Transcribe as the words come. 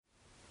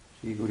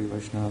श्री गुरु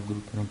वैष्णव गुरु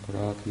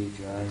परंपरा की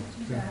जय।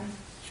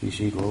 श्री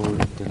श्री गौर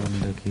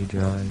भक्तवृंद की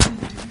जय।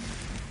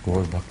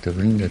 गौर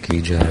भक्तवृंद की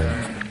जय।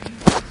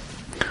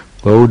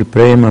 गौर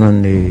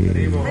प्रेमानंदे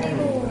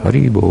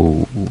हरि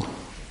बोल।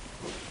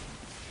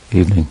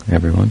 Evening,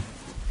 everyone.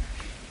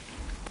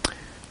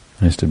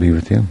 Nice to be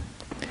with you.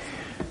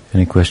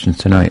 Any questions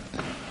tonight?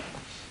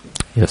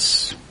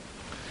 Yes.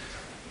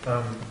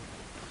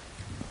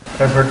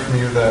 I've heard from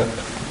you that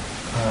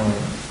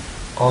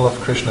all of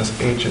Krishna's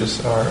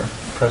ages are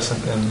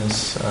present in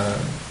this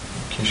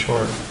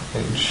Kishore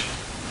age.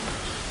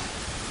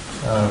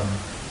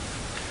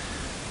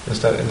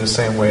 Is that in the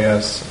same way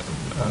as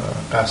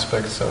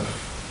aspects of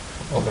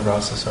all the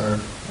rasas are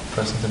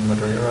present in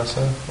Madhurya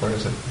Rasa, or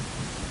is it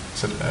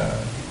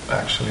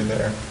actually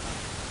there?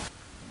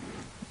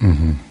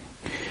 Mm-hmm.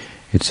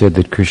 It's said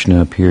that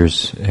Krishna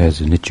appears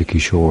as a Nitya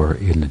Kishore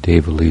in the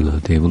Deva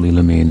Leela. Deva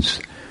Leela means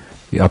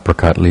the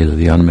uppercut Leela,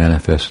 the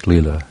unmanifest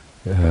Leela,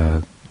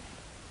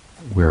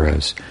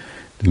 whereas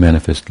the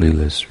manifest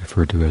Leela is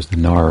referred to as the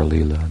Nara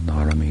Leela.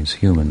 Nara means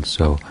human,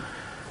 so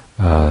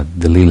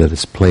the Leela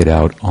that's played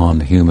out on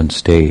the human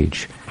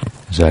stage,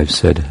 as I've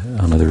said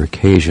on other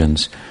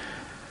occasions,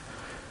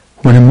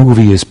 when a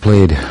movie is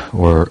played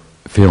or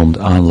filmed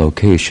on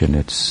location,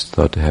 it's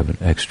thought to have an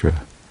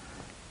extra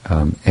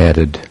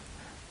added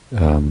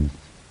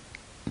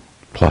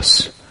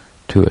plus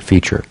to a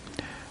feature.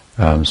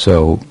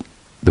 So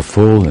the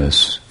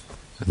fullness,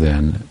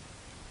 then,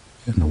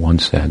 in the one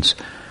sense,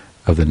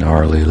 of the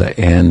Nara Leela,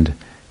 and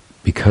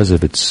because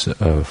of its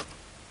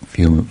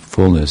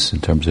fullness in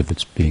terms of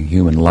its being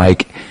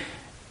human-like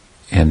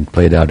and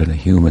played out in a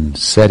human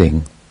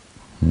setting,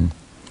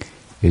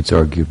 it's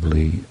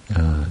arguably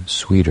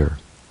sweeter.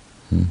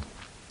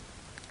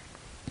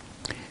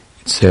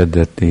 It's said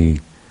that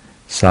the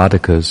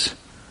sadhakas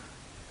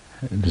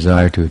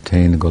desire to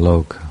attain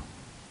Goloka,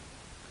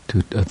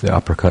 to the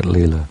uppercut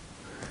Leela,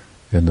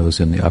 and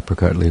those in the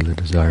uppercut Leela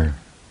desire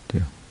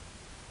to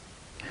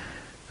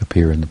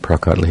appear in the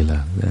prakat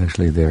Leela.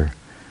 Actually, they're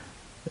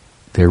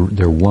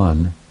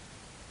one,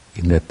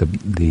 in that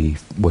the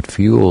what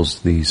fuels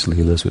these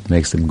Leelas, what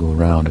makes them go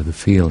around, are the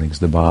feelings,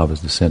 the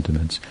bhavas, the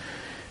sentiments,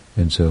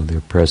 and so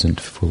they're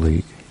present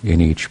fully in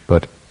each.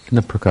 But in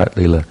the prakat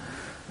Leela,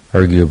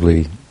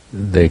 arguably,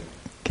 they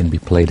can be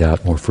played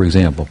out more. For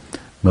example,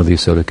 Mother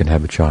Yasoda can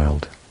have a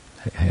child,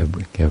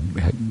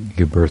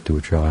 give birth to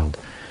a child,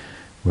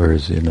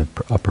 whereas in the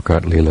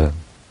uppercut Leela,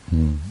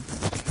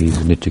 he's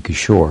a Nitya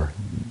Kishore.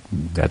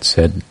 That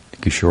said,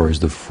 Kishore is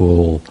the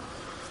full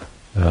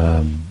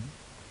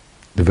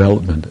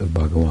development of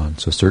Bhagavan.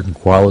 So certain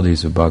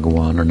qualities of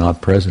Bhagavan are not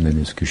present in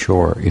his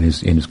Kishore, in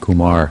his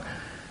Kumar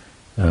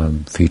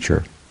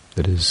feature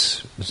that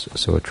is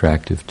so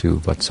attractive to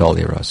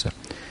Vatsalya Rasa.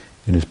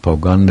 In his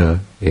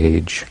Pauganda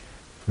age,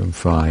 from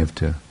 5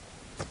 to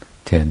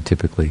 10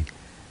 typically,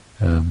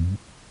 then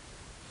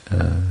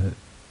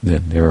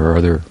there are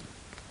other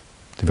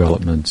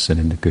developments, and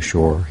in the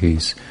Kishore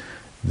he's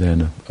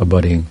then a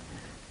budding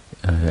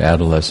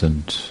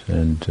adolescent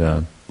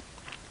and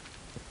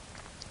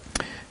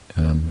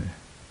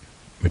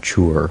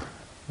mature,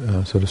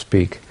 so to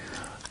speak.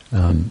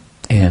 And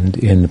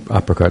in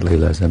uppercut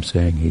Leela, as I'm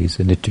saying, he's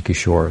a Nitya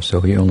Kishore, so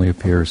he only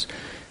appears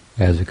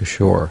as a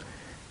Kishore.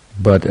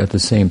 But at the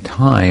same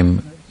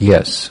time,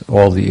 yes,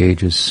 all the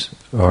ages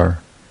are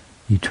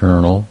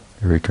eternal,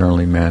 they're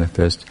eternally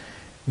manifest,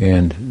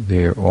 and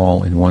they're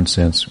all, in one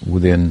sense,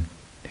 within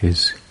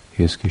his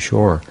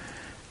Kishore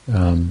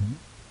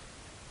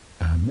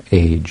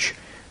age.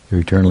 They're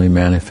eternally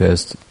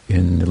manifest,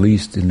 at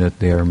least in that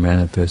they are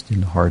manifest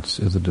in the hearts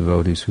of the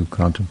devotees who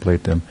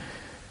contemplate them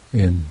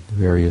in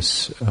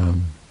various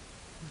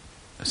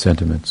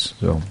sentiments.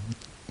 So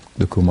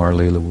the Kumar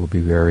Leela will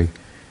be very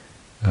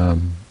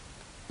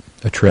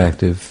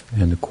attractive,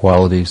 and the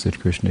qualities that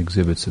Krishna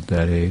exhibits at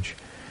that age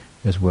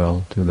as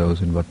well to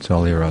those in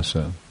Vatsalya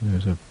Rasa.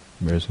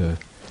 There's a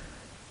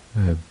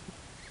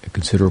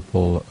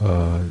considerable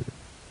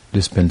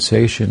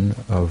dispensation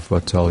of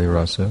Vatsalya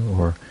Rasa,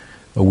 or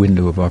a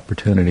window of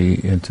opportunity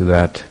into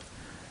that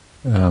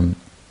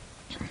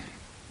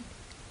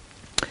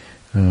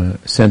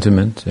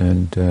sentiment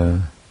and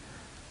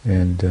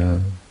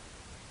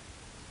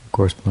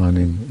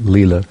corresponding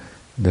Leela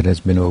that has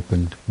been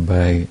opened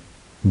by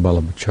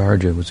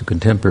Ballabhacharya, who was a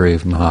contemporary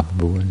of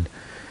Mahaprabhu, and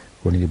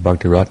according to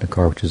Bhakti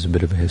Ratnakar, which is a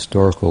bit of a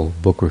historical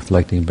book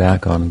reflecting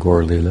back on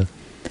Gaur Leela,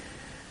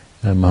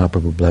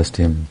 Mahaprabhu blessed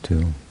him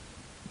to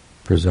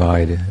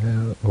preside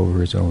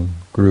over his own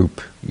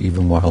group,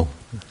 even while,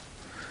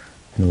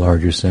 in a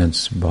larger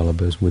sense,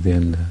 Vallabha is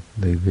within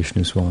the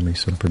Vishnu Swami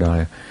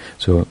Sampradaya.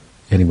 So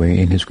anyway,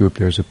 in his group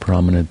there's a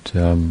prominent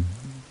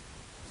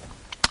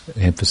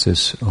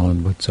emphasis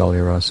on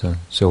Vatsalya Rasa.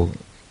 So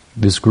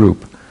this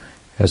group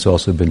has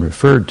also been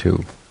referred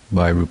to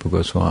by Rupa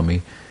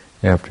Goswami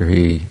after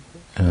he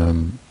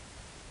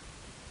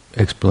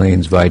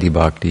explains Vaidhi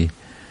Bhakti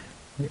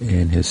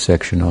in his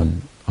section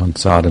on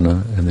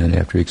sadhana, and then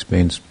after he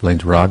explains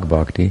Rag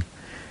Bhakti,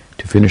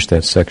 to finish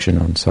that section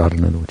on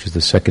sadhana, which is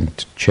the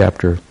second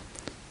chapter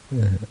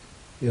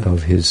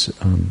of his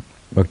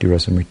Bhakti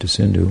Rasamrita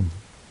Sindhu,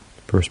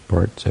 first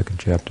part, second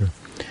chapter,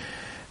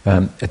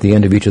 at the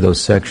end of each of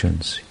those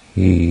sections,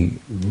 he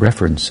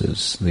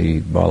references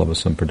the Vallabha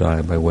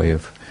Sampradaya by way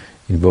of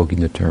invoking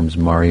the terms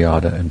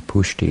Maryada and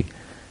Pushti,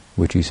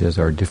 which he says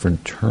are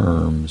different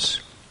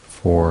terms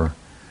for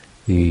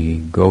the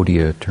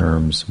Gaudiya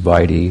terms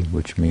Vaidhi,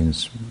 which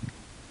means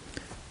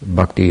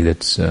bhakti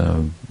that's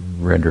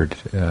rendered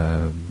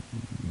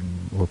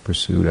or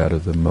pursued out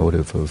of the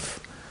motive of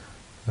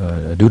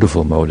a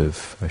dutiful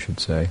motive, I should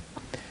say,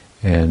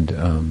 and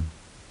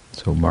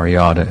so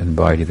Maryada and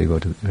Vaidhi, they go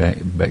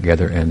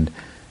together, and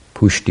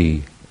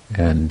Pushti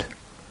and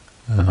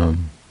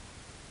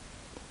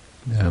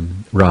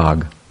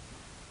Rag,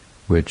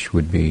 which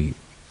would be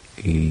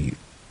a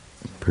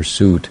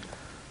pursuit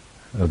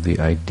of the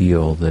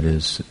ideal that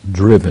is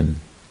driven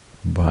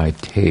by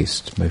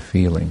taste, by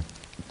feeling.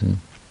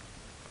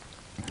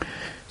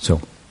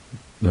 So,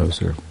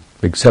 those are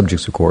big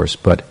subjects, of course,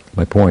 but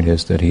my point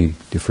is that he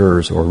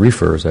refers,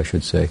 I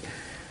should say,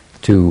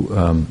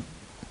 to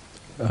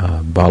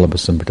Vallabha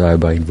Sampradaya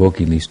by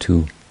invoking these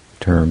two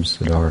terms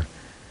that are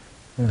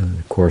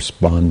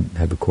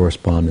have a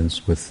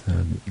correspondence with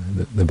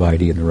the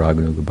Vaidhi and the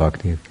Raganuga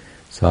Bhakti,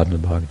 Sadhana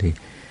Bhakti.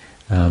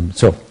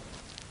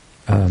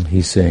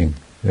 He's saying,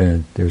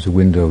 there's a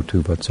window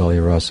to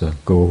Vatsalya Rasa,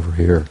 go over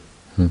here.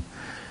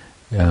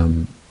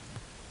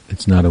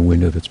 It's not a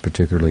window that's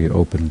particularly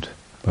opened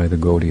by the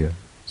Gaudiya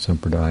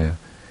Sampradaya.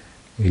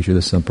 Each of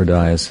the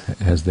Sampradayas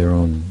has their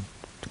own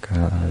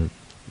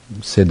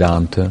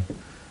Siddhanta,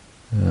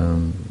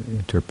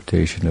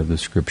 interpretation of the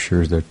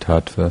scriptures, their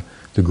tattva,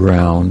 the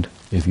ground,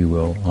 if you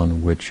will, out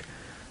of which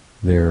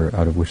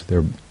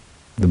the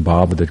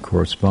bhava that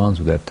corresponds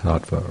with that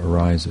tattva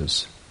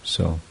arises.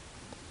 So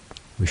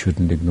we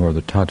shouldn't ignore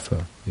the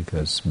tattva,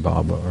 because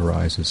bhava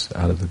arises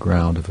out of the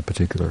ground of a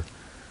particular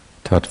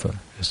tattva,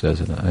 just as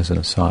an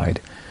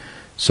aside.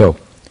 So,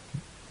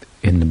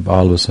 in the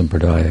Vallabha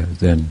Sampradaya,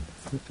 then,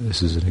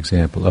 this is an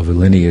example of a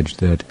lineage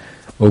that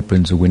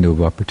opens a window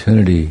of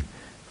opportunity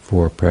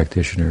for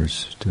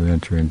practitioners to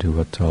enter into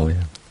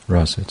Vatsalya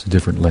Rasa. It's a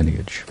different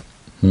lineage.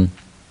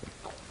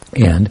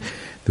 And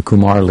the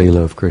Kumar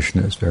Leela of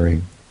Krishna is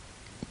very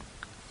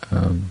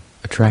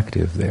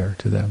attractive there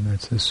to them.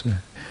 It's this,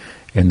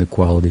 and the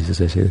qualities, as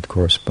I say, that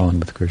correspond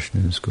with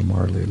Krishna's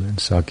Kumar Leela. And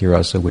Sakya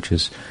Rasa, which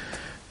is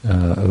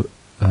a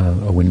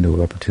window of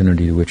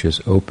opportunity which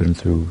is open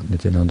through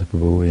Nityananda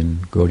Prabhu in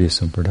Gaudiya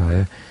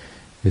Sampradaya,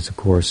 is of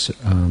course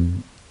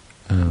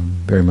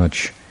very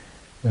much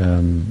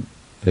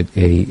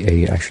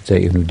I should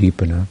say,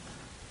 anudipana,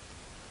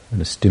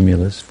 and a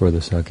stimulus for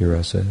the Sakya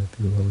Rasa, if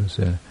you will,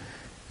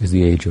 is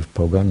the age of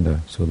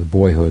Poganda, so the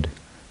boyhood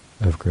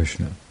of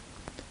Krishna.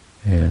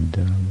 And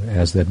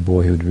as that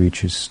boyhood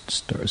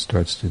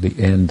starts to the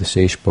end, the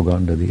Sesh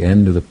Poganda, the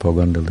end of the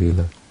Poganda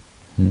Leela,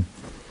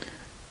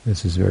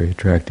 this is very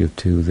attractive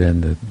to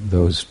then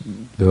those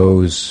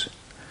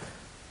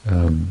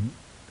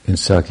in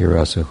Sakya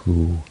Rasa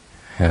who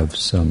have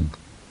some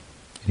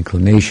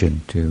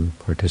inclination to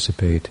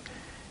participate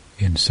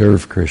and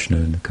serve Krishna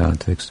in the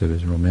context of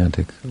his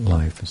romantic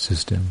life,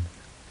 assist him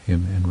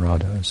and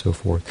Radha and so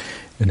forth.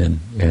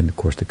 And of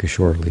course the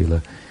Kishore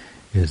Leela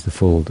is the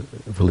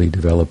fully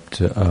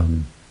developed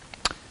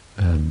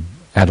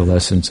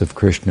adolescence of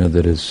Krishna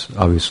that is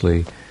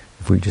obviously,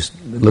 if we just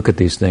look at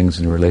these things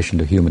in relation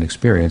to human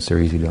experience, they're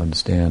easy to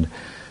understand.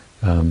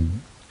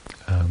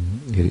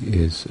 It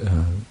is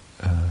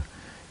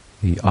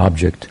the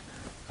object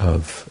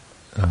of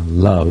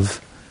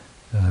love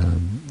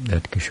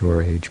at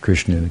Kishore age,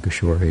 Krishna in the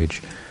Kishore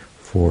age,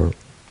 for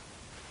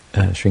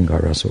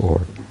Shringarasa,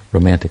 or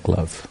romantic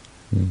love.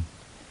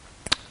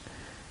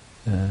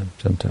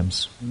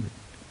 Sometimes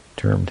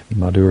termed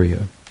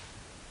Madhurya,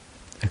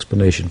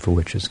 explanation for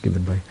which is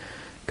given by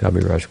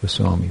Kaviraj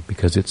Goswami,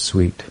 because it's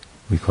sweet.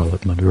 We call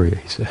it Madhurya,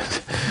 he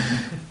says.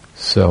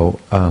 So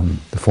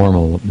the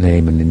formal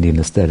name in Indian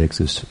aesthetics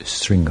is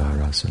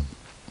Shringarasa.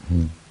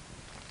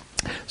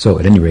 So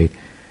at any rate,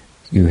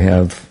 you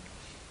have,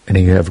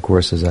 of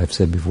course, as I've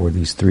said before,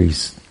 these three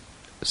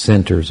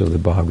centers of the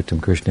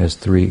Bhagavatam. Krishna has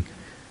three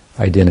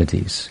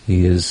identities.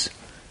 He is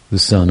the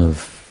son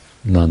of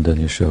Nanda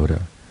and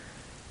Yashoda.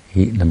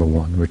 Number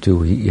one. Number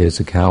two, he is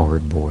a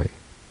cowherd boy.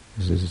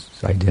 This is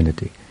his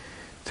identity.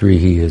 Three,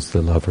 he is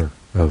the lover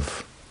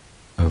of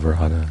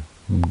Radha,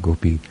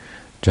 Gopi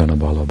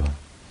Janabalabha,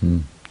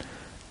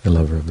 the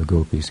lover of the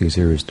gopis. These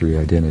are his three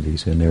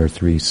identities, and there are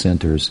three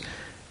centers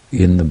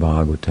in the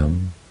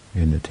Bhagavatam,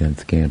 in the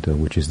 10th canto,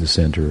 which is the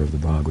center of the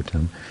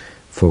Bhagavatam,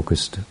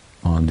 focused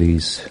on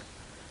these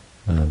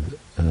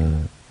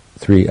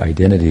three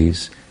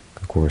identities.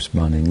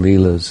 Corresponding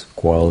leelas,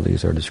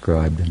 qualities are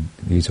described, and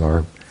these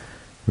are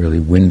really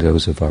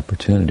windows of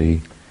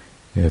opportunity,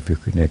 if you're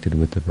connected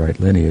with the right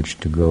lineage,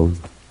 to go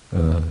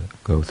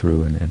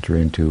through and enter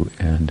into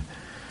and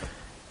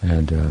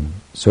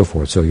so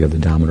forth. So you have the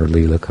Damodar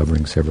Leela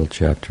covering several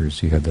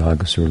chapters. You have the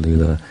Agasur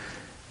Leela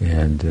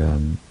and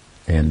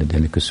the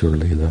Dhenikasur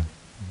Leela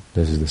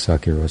This is the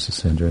Sakya Rasa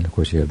Sindra, and of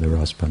course you have the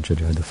Rasa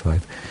Panchadhyaya, the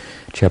 5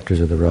 chapters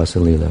of the Rasa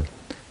Lila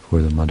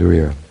for the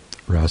Madhurya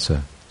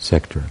Rasa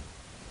sector.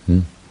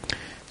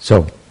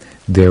 So,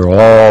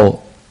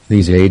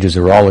 these ages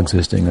are all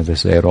existing, as I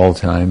say, at all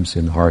times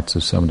in the hearts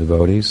of some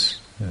devotees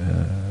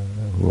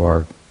who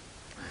are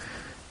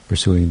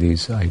pursuing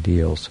these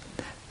ideals.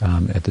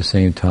 At the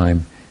same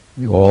time,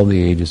 all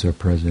the ages are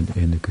present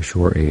in the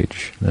Kishore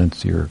age.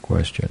 That's your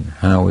question.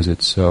 How is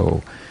it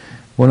so?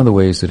 One of the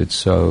ways that it's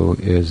so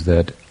is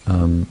that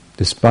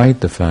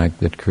despite the fact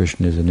that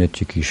Krishna is a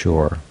Nitya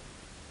Kishore,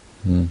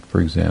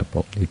 for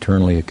example,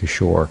 eternally a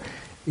Kishore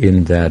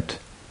in that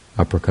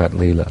Aprakat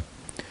Leela,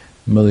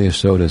 Mother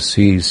Yasoda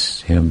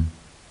sees him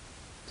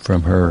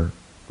from her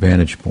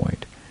vantage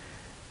point.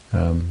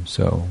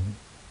 So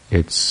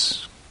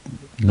it's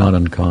not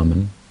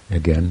uncommon,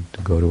 again,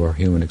 to go to our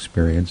human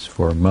experience,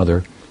 for a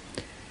mother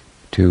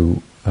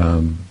to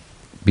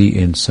be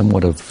in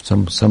somewhat of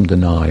some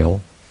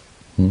denial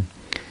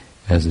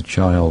as the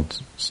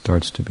child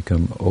starts to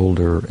become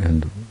older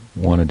and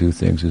want to do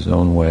things his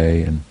own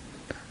way,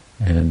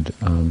 and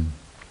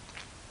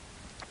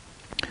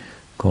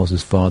calls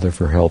his father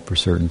for help for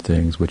certain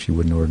things which he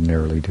wouldn't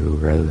ordinarily do,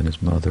 rather than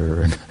his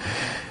mother,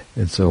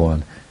 and so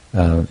on.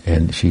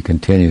 And she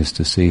continues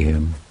to see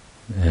him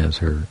as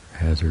her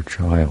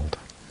child.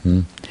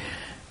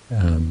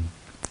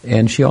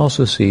 And she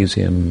also sees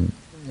him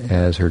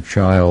as her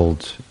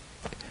child,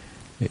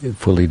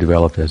 fully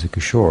developed as a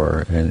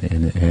Kishore,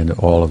 and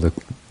all of the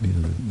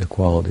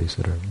qualities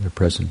that are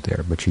present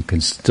there. But she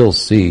can still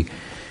see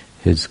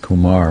his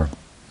Kumar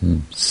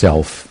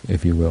self,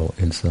 if you will,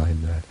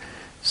 inside that.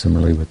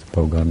 Similarly with the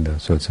Poganda.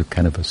 So it's a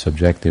kind of a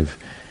subjective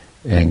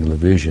angle of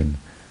vision.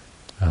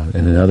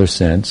 In another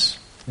sense,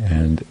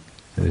 and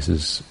this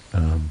is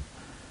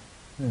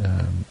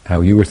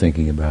how you were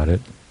thinking about it,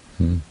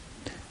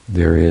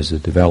 there is a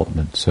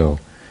development. So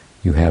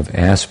you have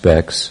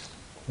aspects,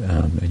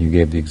 and you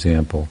gave the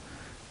example,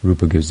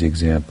 Rupa gives the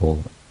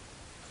example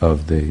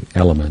of the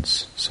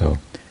elements, so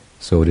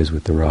it is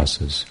with the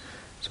rasas.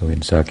 So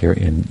in Sakya,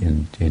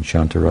 in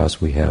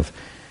Shantaras, we have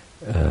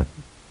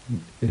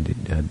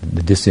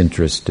the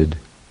disinterested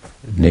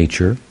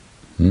nature,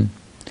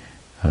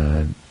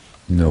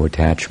 no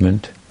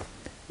attachment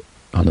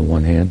on the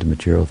one hand to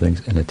material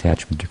things, and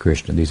attachment to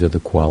Krishna. These are the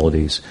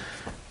qualities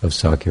of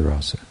Sakya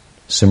Rasa.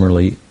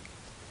 Similarly,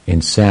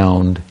 in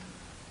sound,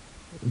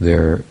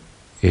 in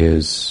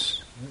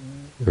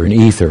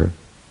ether,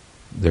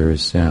 there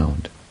is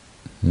sound.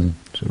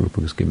 So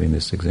Rupa was giving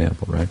this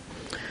example, right?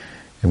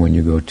 And when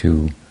you go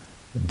to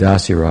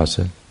Dasya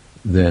Rasa,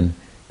 then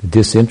the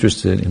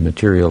disinterested in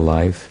material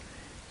life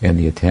and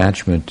the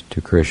attachment to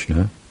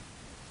Krishna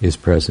is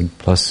present,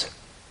 plus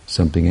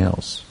something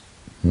else.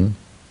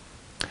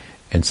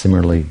 And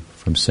similarly,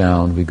 from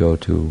sound we go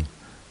to,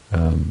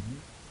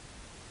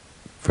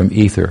 from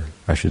ether,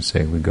 I should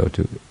say, we go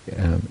to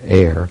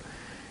air,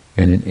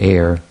 and in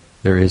air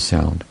there is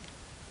sound,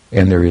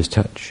 and there is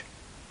touch.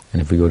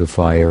 And if we go to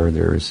fire,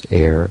 there is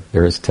air,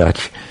 there is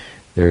touch,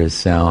 there is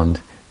sound,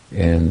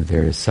 and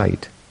there is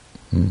sight.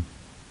 And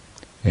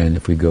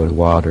if we go to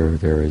water,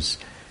 there is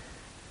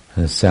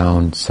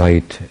sound,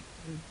 sight,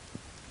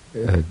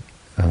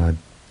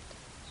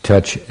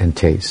 touch, and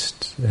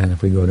taste. And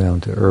if we go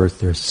down to earth,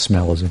 there's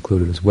smell is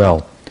included as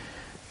well.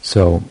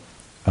 So,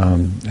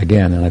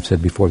 again, and I've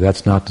said before,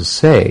 that's not to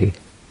say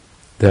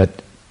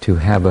that to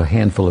have a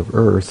handful of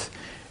earth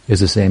is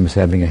the same as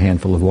having a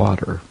handful of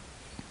water.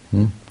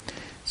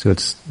 So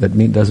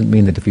doesn't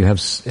mean that if you have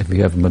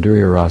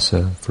Madhurya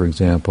Rasa, for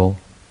example,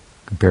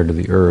 compared to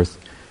the earth,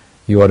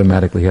 you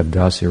automatically have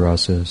Dasya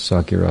Rasa,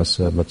 Sakya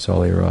Rasa,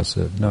 Vatsalya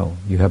Rasa. No,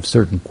 you have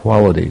certain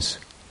qualities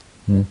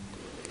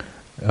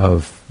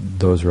of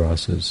those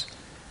rasas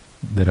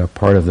that are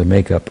part of the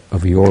makeup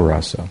of your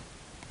rasa.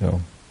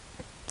 So,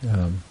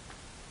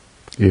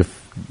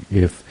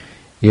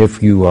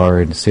 if you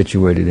are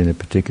situated in a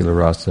particular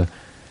rasa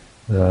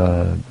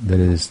that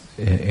is,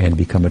 and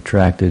become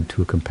attracted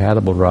to a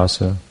compatible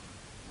rasa,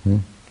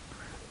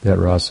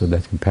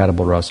 that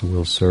compatible rasa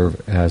will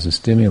serve as a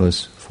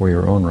stimulus for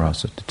your own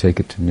rasa to take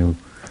it to new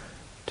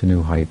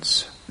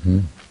heights.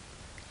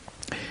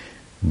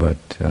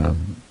 But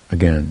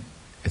again,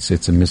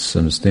 it's a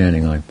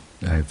misunderstanding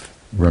I've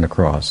run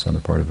across on the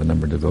part of a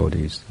number of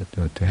devotees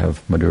that to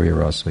have Madhurya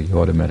Rasa, you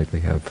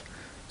automatically have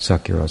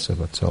Sakya Rasa,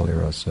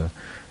 Vatsalya Rasa.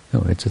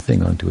 No, it's a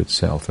thing unto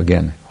itself.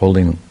 Again,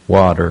 holding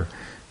water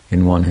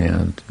in one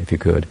hand, if you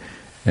could,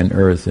 and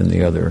earth in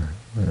the other,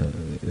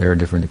 they're a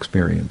different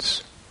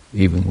experience,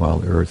 even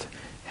while earth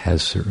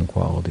has certain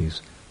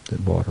qualities that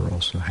water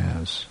also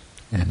has,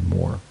 and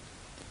more.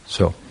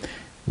 So,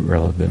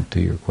 relevant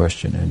to your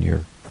question and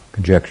your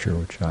conjecture,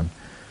 which I'm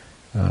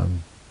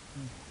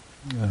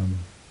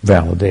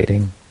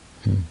validating.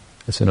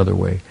 That's another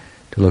way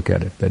to look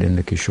at it, that in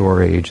the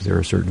Kishore age there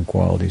are certain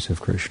qualities of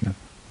Krishna,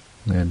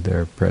 and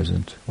they're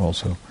present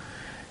also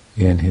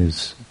in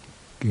his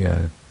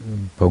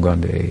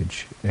Poganda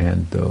age,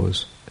 and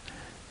those,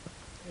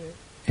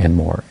 and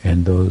more,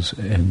 and those,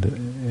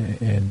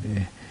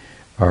 and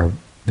are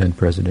then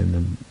present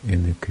in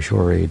the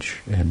Kishore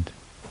age and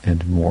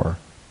more.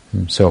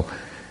 So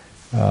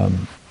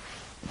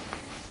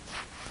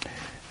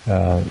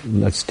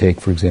let's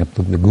take, for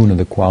example, the guna,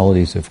 the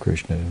qualities of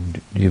Krishna.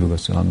 Jiva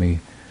Goswami,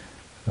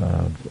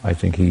 I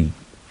think he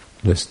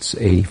lists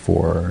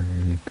 84,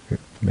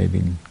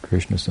 maybe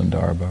Krishna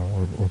Sandarbha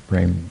or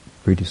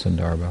Priti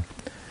Sandarbha.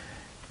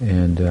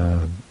 And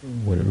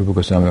what Rupa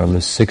Goswami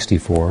lists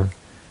 64.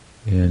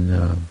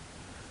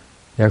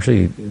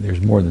 Actually, there's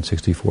more than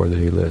 64 that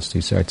he lists.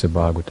 He cites a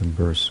Bhagavatam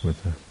verse with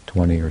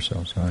 20 or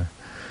so.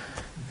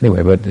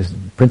 Anyway, but the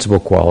principal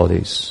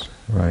qualities,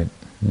 right?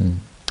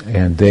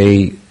 And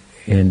they,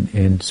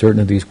 and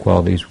certain of these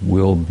qualities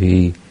will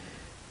be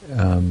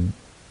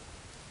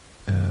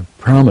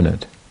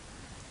prominent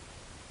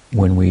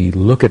when we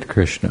look at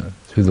Krishna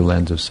through the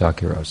lens of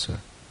Sakhya-rasa.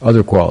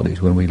 Other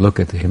qualities, when we look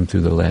at him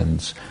through the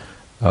lens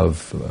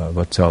of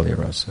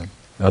Vatsalya-rasa.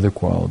 Other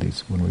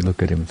qualities, when we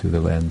look at him through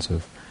the lens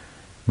of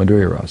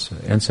Madhurya-rasa.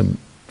 And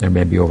there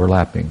may be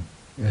overlapping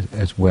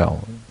as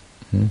well.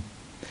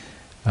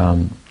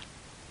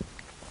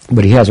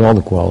 But he has all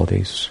the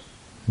qualities.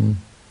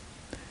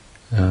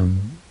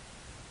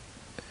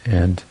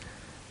 And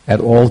at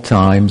all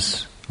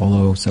times,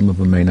 although some of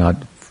them may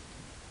not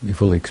be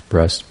fully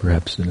expressed,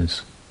 perhaps in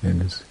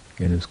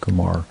his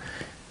Kumar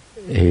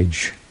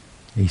age,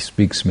 he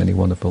speaks many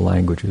wonderful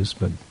languages,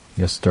 but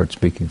he has to start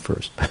speaking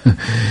first.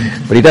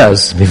 But he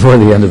does before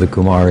the end of the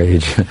Kumar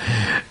age.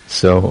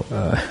 So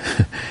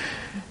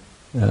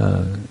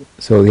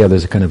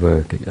there's a kind of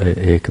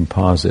a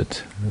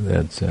composite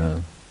that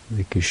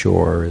the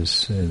Kishore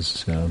is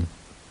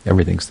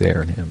everything's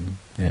there in him,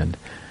 and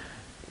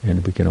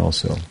we can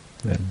also,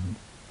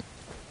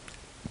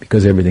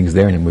 because everything's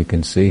there in him, we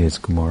can see his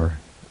Kumar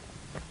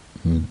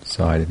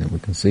side in him, we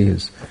can see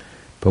his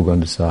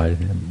Poganda side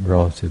in him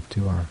relative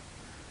to our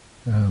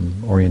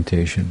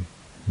orientation.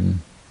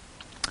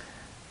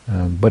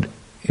 But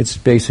it's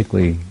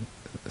basically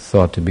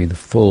thought to be the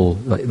full,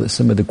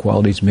 some of the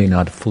qualities may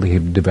not fully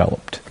have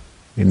developed.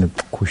 In the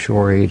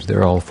Kishore age,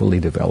 they're all fully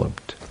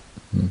developed.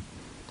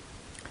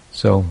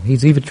 So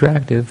he's even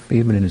attractive,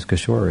 even in his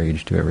Kishore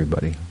age, to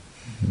everybody.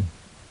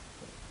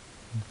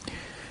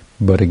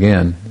 But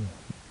again,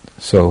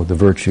 so the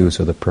virtues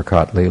of the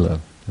Prakat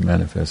Leela, the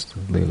manifest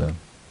Leela,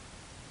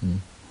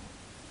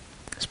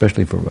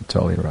 especially for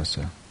Vatsalya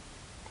Rasa.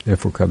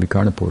 Therefore, Kavi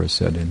Karnapur has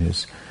said in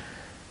his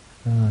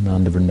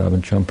Nanda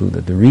Vrindavan Champu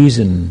that the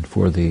reason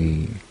for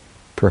the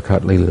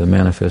Prakat Leela, the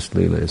manifest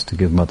Leela, is to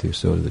give Mata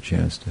Yasoda the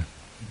chance to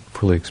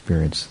fully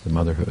experience the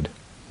motherhood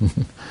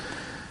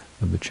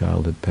of the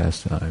childhood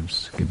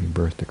pastimes, giving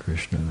birth to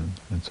Krishna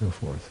and so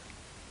forth.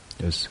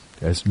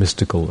 As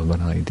mystical of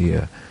an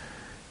idea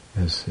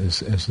as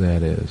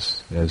that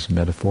is, as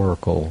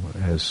metaphorical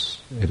as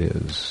it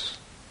is,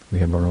 we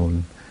have our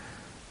own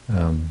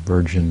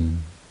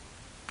Virgin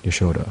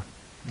Yashoda.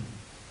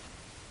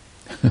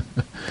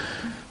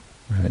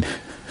 Right.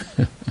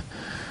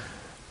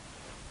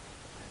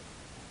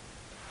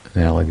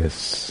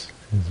 Analogous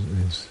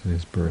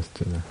is birth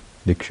to the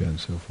Diksha and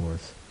so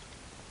forth,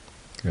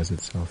 as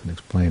it's often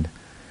explained.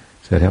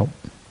 Does that help?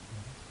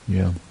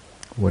 Yeah.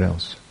 What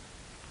else?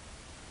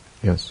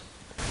 Yes.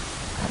 I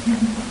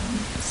have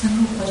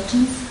several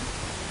questions,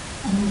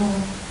 and the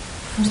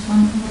first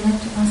one I would like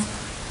to ask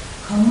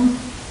how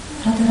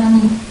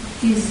Radharani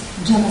is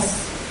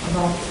jealous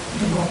about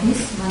the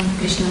gopis when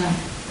Krishna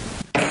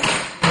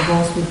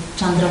goes with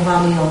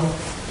Chandravali or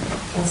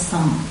has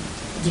some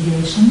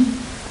deviation.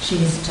 She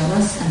is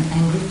jealous and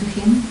angry to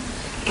him,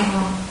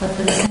 but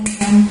at the same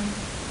time,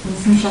 in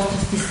some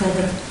shastras it is said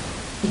that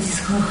it is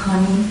her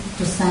honey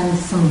to send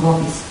some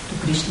gopis to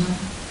Krishna,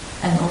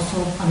 and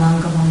also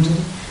Ananga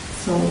Manjari.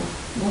 So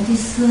what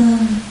is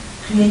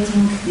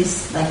creating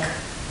this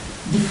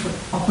different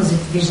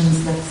opposite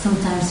visions, that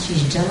sometimes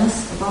she's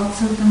jealous about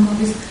certain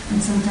gopis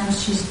and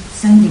sometimes she's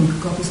sending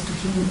gopis to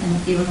him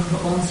and even her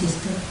own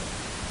sister?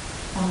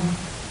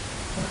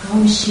 How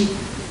is she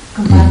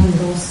combining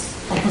those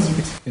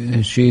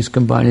opposites? She's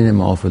combining them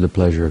all for the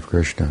pleasure of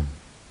Krishna.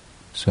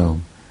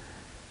 So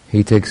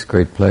he takes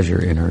great pleasure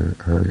in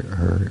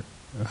her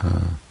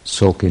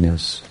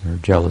sulkiness, her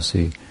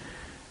jealousy,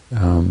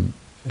 and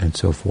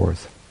so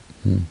forth.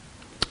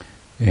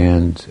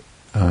 And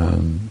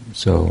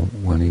so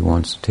when he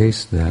wants to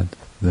taste that,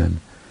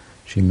 then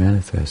she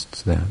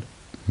manifests that.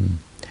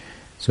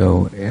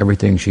 So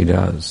everything she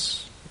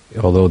does,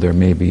 although there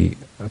may be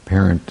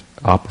apparent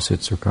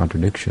opposites or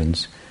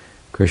contradictions,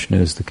 Krishna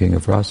is the king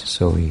of rasa,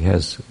 so he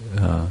has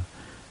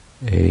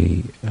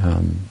a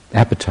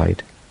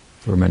appetite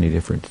for many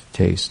different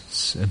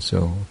tastes, and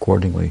so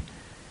accordingly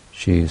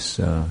she's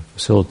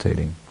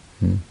facilitating.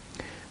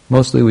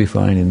 Mostly we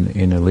find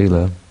in a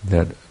Leela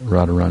that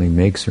Radharani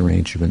makes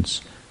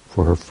arrangements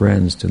for her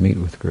friends to meet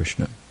with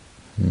Krishna.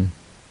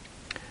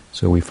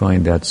 So we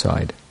find that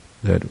side,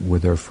 that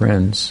with her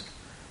friends,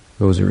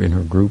 those are in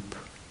her group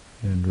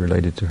and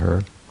related to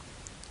her,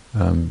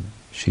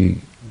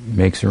 she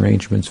makes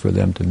arrangements for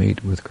them to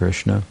meet with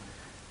Krishna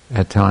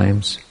at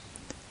times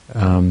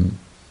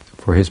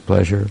for his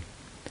pleasure,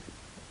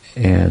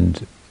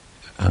 and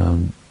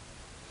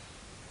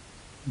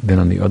then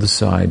on the other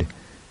side,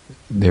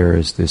 there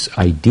is this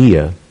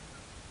idea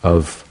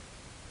of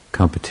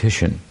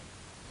competition,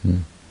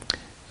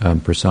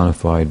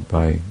 personified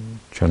by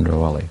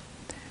Chandravali.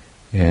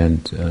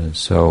 And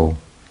so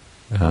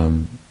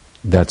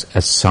that's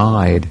a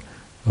side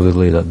of the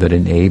Leela that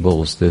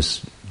enables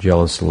this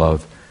jealous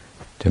love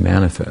to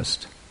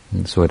manifest.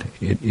 And so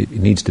it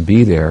needs to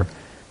be there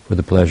for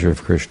the pleasure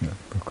of Krishna.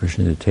 For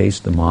Krishna to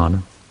taste the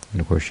mana,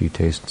 and of course she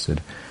tastes it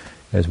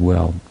as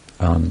well.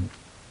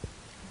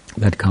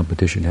 That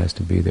competition has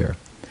to be there.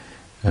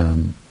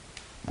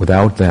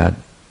 Without that,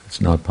 it's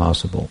not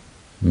possible.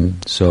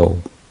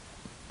 So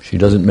she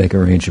doesn't make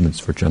arrangements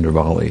for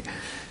Chandravali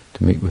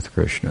to meet with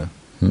Krishna.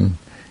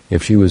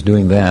 If she was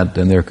doing that,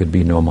 then there could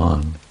be no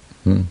man.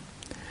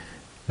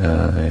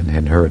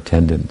 And her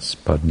attendants,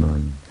 Padma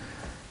and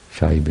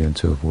Shaibi and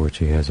so forth,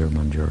 she has her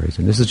manjaris.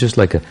 And this is just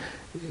like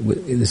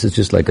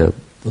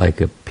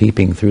a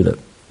peeping through the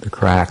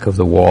crack of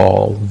the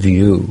wall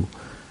view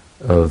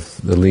of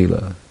the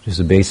Leela. Just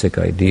a basic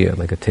idea,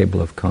 like a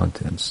table of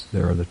contents.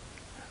 There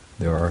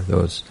are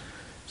those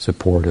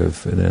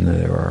supportive, and then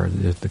there are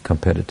the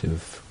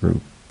competitive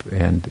group.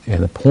 And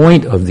the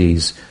point of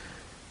these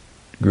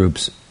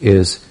groups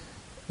is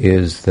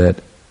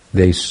that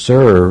they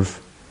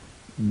serve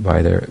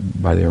by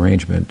the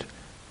arrangement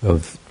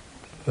of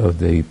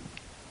the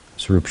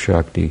Swarup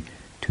Shakti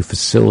to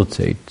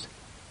facilitate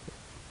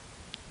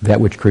that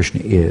which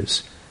Krishna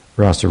is,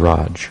 Rasa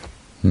Raj.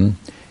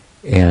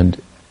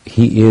 And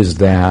he is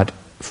that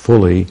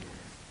fully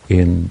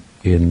in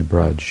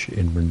Braj,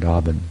 in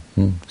Vrindavan.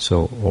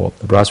 So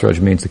Rasa Raj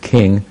means the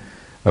king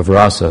of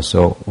rasa,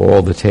 so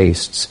all the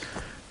tastes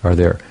are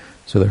there.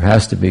 So there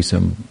has to be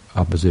some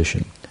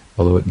opposition.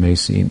 Although it may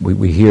seem,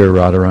 we hear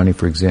Radharani,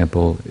 for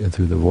example,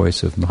 through the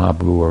voice of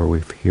Mahaprabhu, or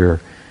we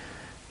hear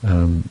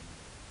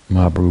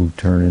Mahaprabhu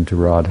turn into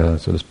Radha,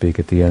 so to speak,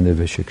 at the end of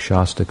his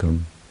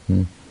Shikshastakam,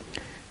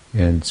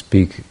 and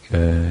speak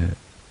in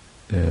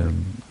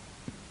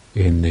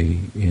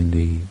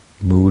the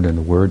mood and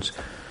the words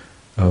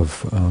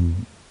of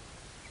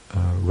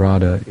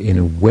Radha in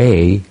a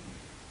way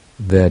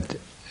that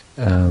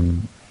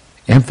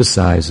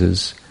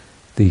emphasizes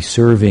the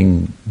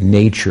serving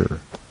nature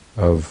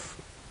of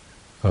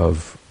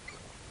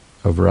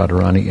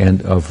Radharani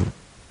and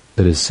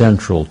that is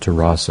central to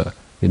rasa.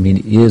 I mean,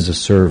 it is a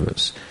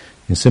service.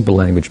 In simple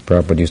language,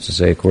 Prabhupada used to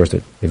say, of course,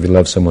 that if you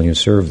love someone, you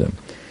serve them.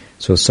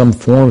 So some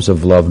forms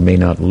of love may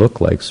not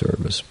look like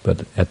service,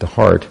 but at the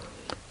heart,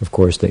 of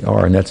course, they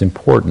are, and that's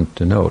important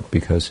to note,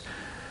 because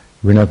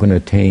we're not going to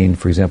attain.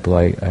 For example,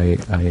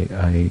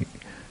 I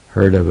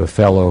heard of a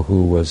fellow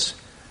who was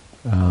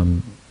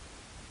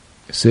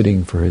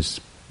sitting for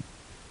his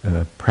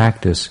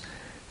practice,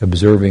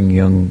 observing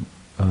young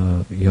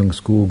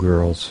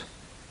schoolgirls,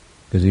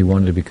 because he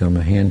wanted to become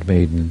a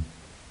handmaiden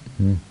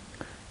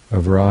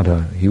of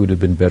Radha. He would have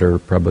been better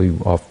probably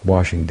off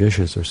washing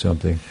dishes or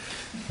something,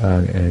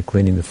 and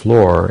cleaning the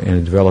floor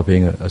and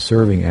developing a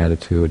serving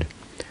attitude,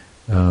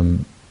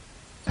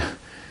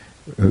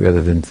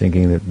 rather than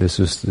thinking that this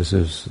is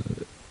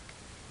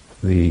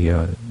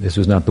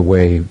not the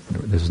way.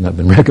 This has not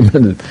been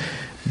recommended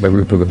by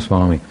Rupa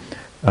Goswami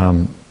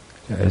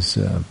as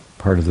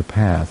part of the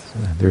path.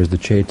 There is the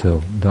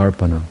Cheto,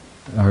 Darpana,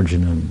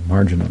 Arjanam,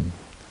 Marjanam,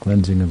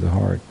 cleansing of the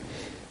heart,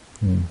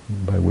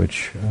 by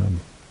which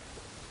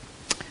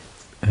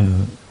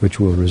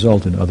will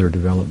result in other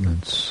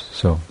developments.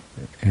 So,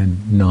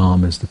 and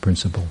Nam is the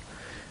principal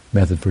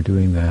method for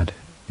doing that,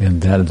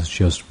 and that is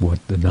just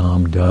what the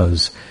Nam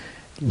does,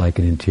 like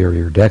an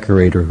interior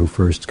decorator who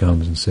first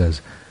comes and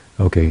says,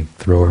 okay,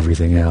 throw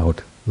everything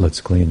out, let's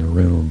clean the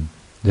room.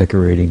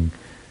 Decorating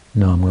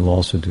Nam will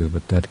also do,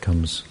 but that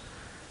comes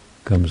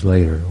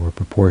later, or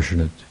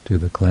proportionate to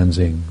the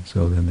cleansing.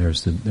 So then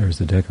there's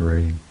the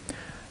decorating.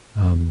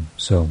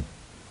 So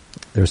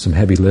there's some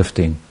heavy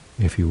lifting,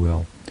 if you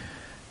will.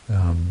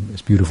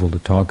 It's beautiful to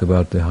talk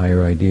about the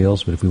higher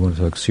ideals, but if we want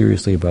to talk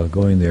seriously about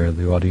going there,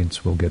 the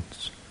audience will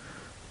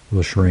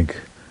shrink,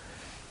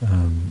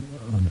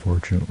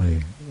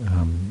 unfortunately.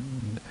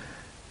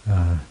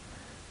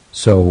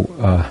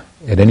 So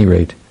at any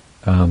rate,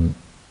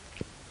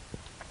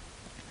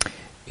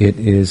 it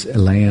is a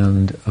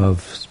land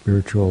of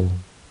spiritual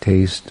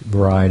taste,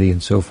 variety,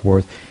 and so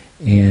forth,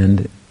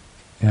 and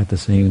at the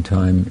same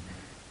time,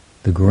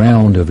 the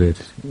ground of it,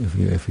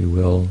 if you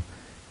will,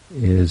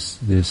 is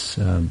this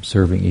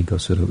serving ego.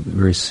 So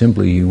very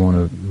simply, you want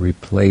to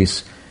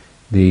replace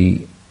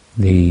the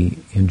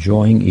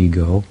enjoying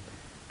ego,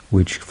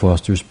 which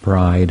fosters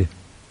pride,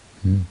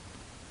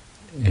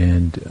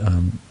 and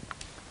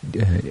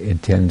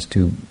it tends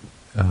to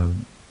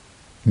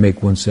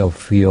make oneself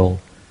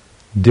feel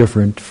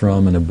different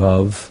from and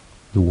above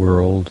the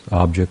world,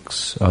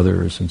 objects,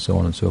 others, and so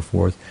on and so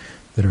forth,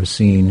 that are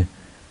seen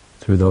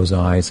through those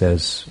eyes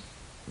as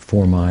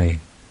for my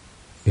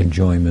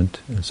enjoyment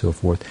and so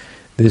forth.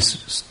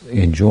 This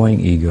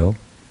enjoying ego,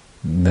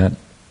 that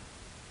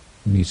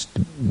needs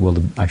to,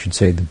 I should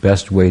say the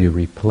best way to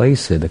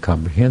replace it, the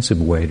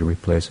comprehensive way to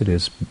replace it,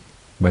 is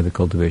by the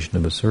cultivation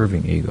of a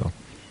serving ego.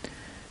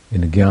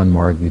 In the Gyan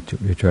Marg, you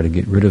try to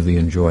get rid of the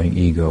enjoying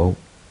ego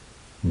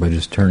by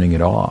just turning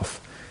it off.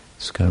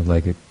 It's kind of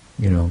like a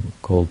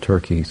cold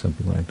turkey,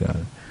 something like that.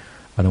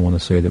 I don't want to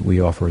say that we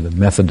offer the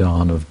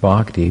methadone of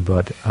bhakti,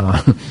 but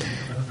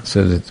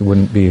so that it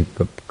wouldn't be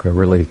a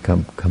really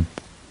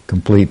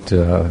complete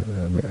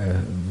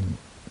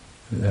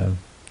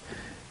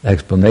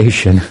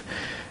explanation.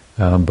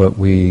 But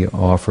we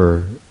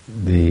offer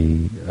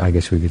I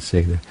guess we could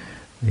say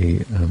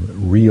the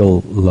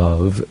real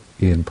love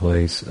in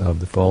place of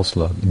the false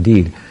love.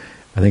 Indeed,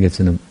 I think it's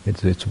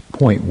a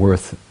point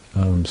worth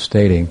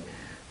stating.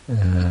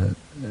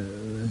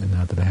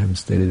 Not that I haven't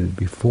stated it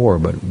before,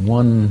 but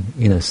one,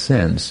 in a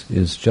sense,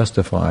 is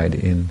justified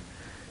in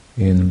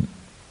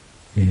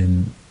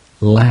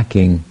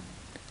lacking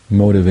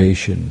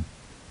motivation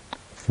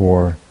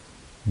for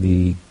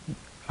the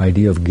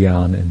idea of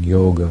jnana and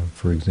yoga,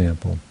 for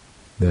example,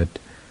 that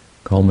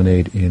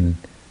culminate in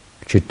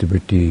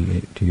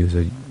chitta-vritti, to use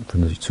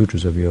from the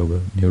sutras of yoga,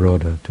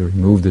 nirodha, to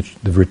remove the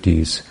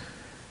vrittis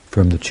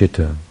from the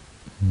chitta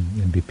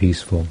and be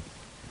peaceful.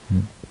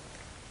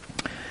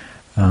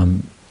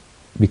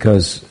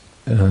 Because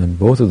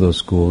both of those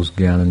schools,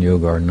 jnana and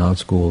yoga, are not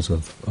schools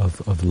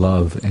of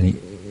love, and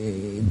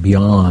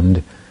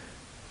beyond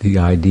the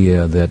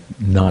idea that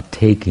not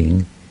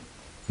taking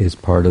is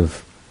part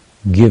of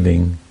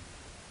giving,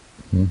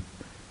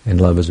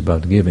 and love is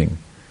about giving.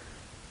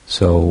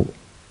 So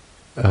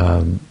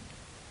the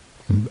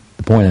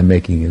point I'm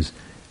making is,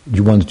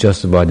 one's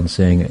justified in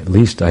saying, at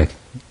least I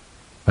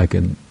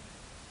can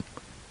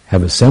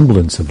have a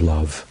semblance of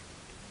love.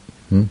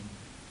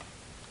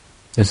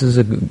 This is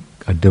a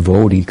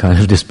devotee kind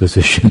of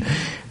disposition.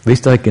 At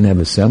least I can have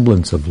a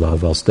semblance of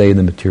love. I'll stay in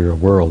the material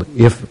world.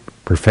 If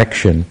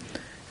perfection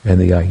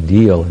and the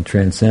ideal and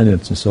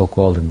transcendence and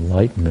so-called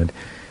enlightenment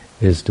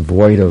is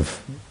devoid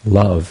of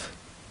love,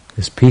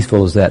 as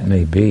peaceful as that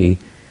may be,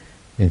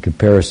 in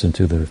comparison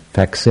to the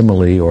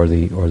facsimile or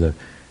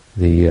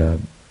the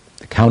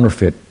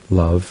counterfeit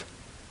love,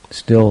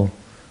 still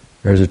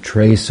there's a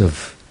trace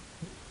of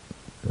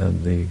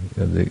the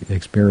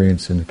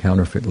experience in the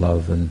counterfeit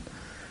love, and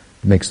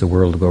makes the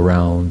world go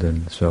round.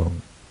 And so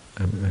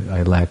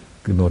I lack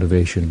the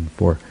motivation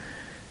for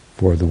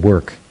the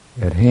work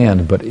at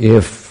hand. But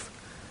if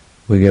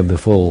we give the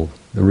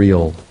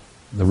real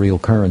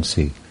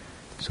currency,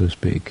 so to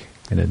speak,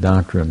 in a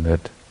doctrine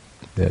that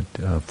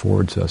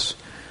affords us,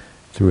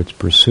 through its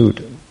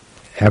pursuit,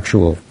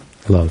 actual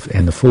love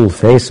and the full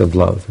face of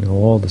love,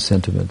 all the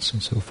sentiments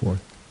and so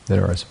forth that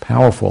are as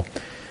powerful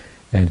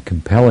and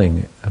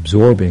compelling,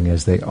 absorbing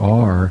as they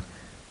are,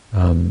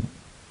 and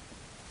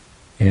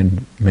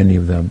many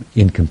of them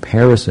in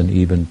comparison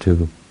even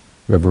to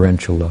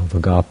reverential love,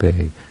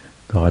 agape,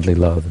 godly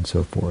love, and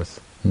so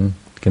forth.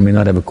 Can we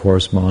not have a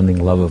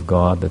corresponding love of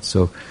God that's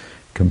so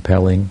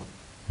compelling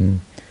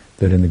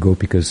that in the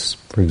Gopikas,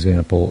 for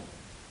example,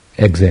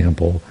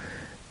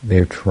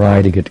 they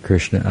try to get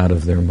Krishna out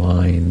of their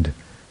mind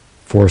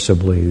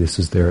forcibly. This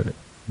is their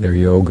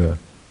yoga,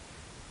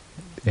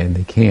 and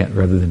they can't.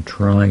 Rather than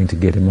trying to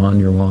get him on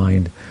your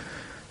mind,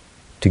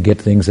 to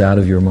get things out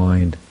of your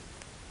mind,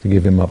 to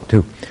give him up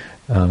to,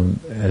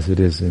 as it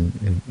is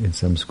in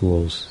some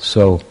schools.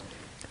 So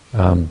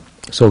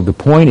the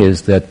point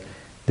is that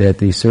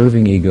the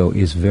serving ego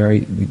is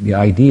the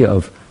idea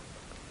of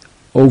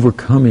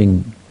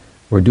overcoming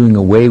or doing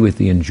away with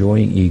the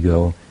enjoying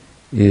ego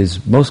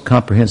is most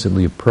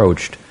comprehensively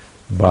approached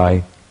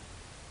by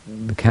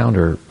the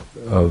counter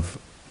of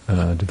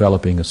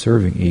developing a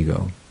serving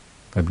ego.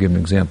 I've given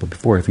an example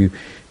before. If you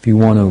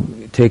want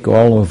to take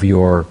all of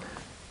your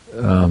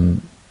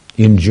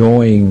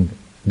enjoying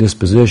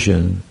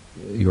disposition,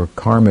 your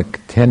karmic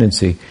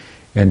tendency,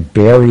 and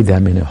bury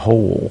them in a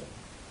hole,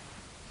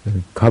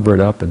 and cover it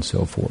up and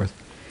so forth,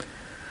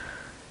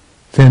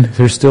 then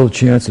there's still a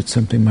chance that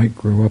something might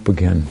grow up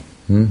again.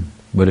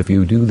 But if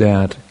you do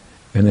that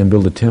and then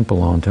build a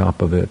temple on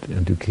top of it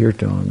and do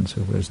kirtan and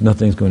so forth,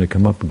 nothing's going to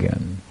come up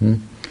again.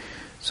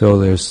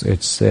 So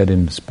it's said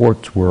in the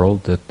sports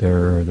world that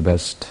the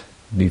best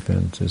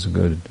defense is a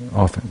good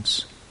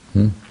offense.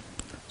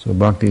 So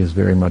bhakti is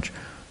very much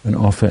an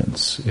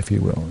offense, if you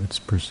will. It's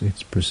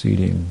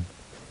proceeding,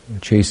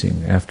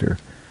 chasing after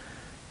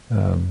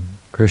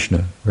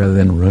Krishna, rather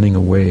than running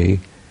away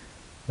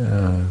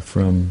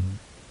from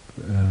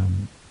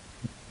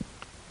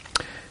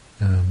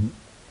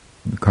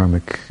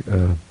karmic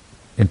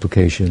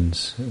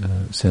implications,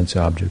 sense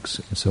objects,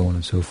 and so on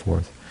and so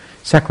forth.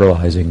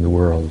 Sacralizing the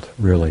world,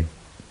 really.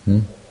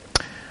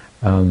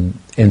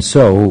 And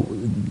so,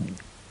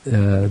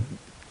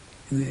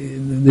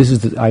 this is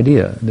the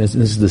idea. This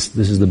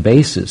is the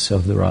basis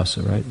of the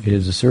rasa, right? It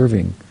is a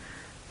serving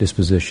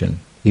disposition,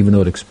 even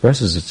though it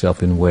expresses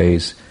itself in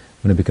ways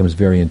when it becomes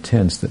very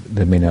intense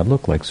that may not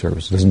look like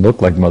service. It doesn't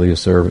look like Mother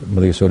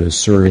Yasoda is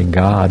serving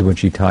God when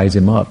she ties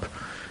him up,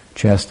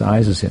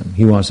 chastises him.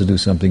 He wants to do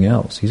something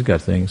else. He's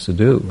got things to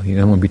do. He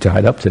doesn't want to be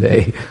tied up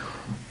today.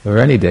 or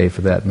any day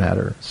for that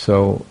matter.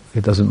 So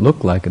it doesn't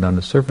look like it on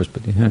the surface,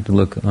 but you have to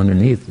look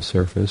underneath the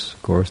surface,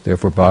 of course.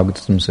 Therefore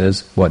Bhagavatam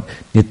says, what?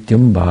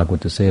 Nityam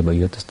Bhagavata Seva.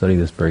 You have to study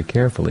this very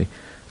carefully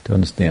to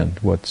understand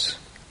what's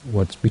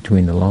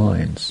between the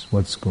lines,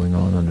 what's going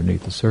on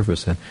underneath the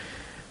surface.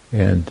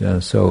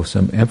 And so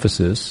some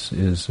emphasis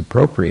is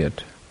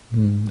appropriate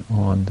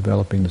on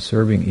developing the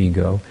serving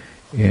ego.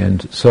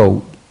 And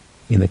so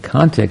in the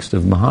context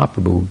of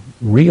Mahaprabhu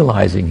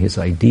realizing his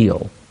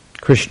ideal,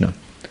 Krishna,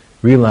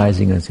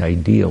 realizing his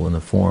ideal in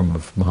the form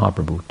of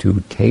Mahaprabhu,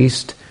 to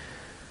taste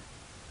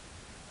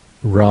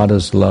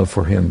Radha's love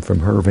for him from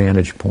her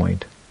vantage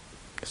point.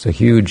 It's a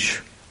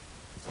huge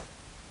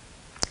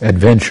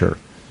adventure,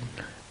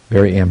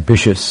 very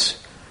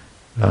ambitious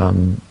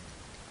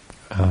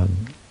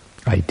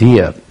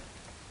idea,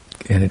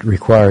 and it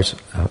requires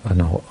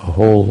an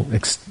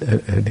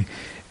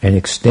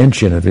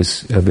extension of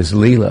his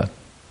Leela,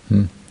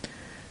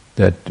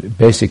 that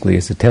basically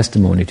is a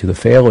testimony to the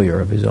failure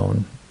of his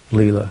own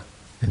Leela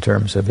in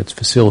terms of its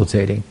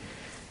facilitating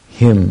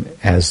him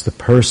as the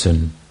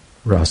person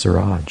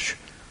Rasaraj,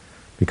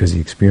 because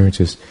he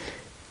experiences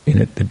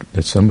in it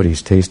that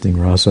somebody's tasting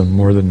rasa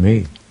more than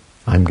me.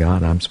 I'm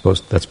God. That's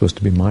supposed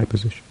to be my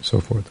position. So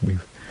forth.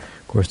 We've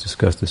of course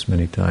discussed this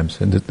many times,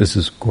 and this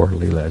is Gaur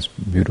Leela, as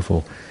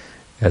beautiful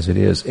as it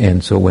is.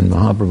 And so when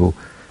Mahaprabhu,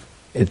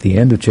 at the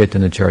end of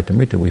Chaitanya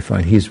Charitamrita, we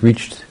find he's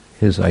reached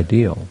his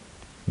ideal.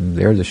 And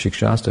there, the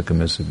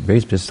Shikshastakam is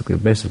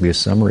basically a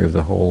summary of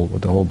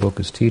what the whole book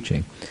is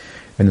teaching.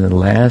 And in the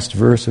last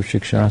verse of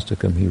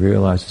Shikshastakam, he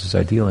realizes his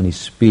ideal, and he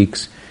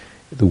speaks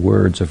the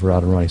words of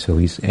Radharani. So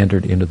he's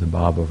entered into the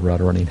bhava of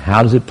Radharani. And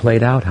how does it play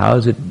out? How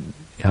is it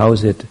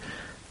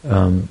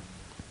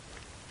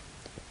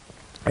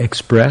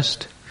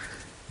expressed?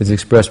 It's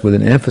expressed with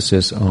an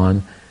emphasis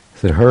on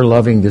that her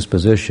loving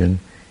disposition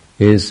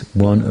is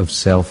one of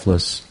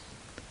selfless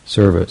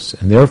service,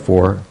 and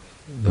therefore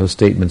those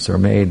statements are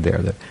made there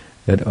that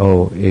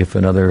if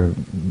another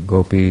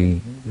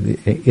gopi,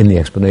 in the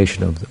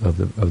explanation of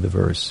the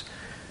verse,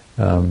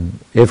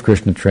 if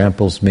Krishna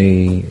tramples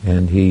me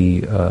and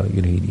he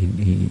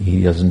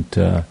doesn't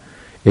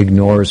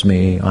ignores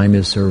me, I'm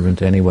his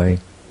servant anyway.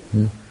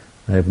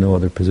 I have no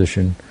other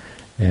position,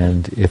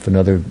 and if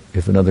another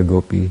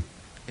gopi,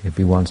 if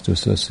he wants to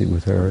associate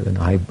with her, then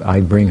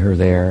I bring her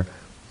there,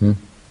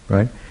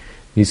 right?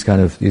 These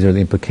are the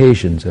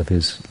implications of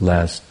his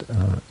last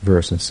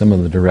verse and some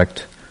of the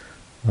direct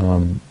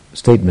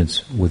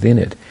statements within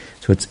it.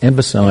 So it's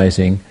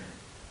emphasizing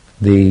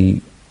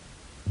the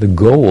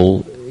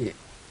goal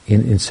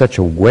in such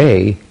a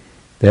way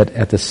that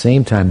at the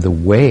same time the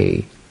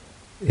way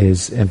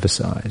is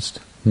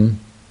emphasized.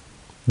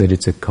 That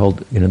it's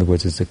in other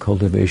words, it's a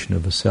cultivation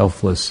of a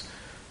selfless,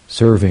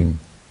 serving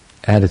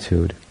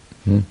attitude.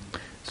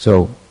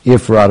 So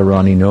if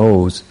Radharani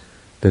knows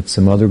that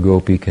some other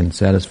gopi can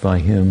satisfy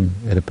him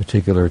at a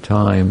particular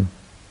time,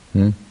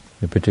 in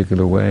a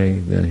particular way,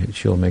 then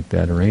she'll make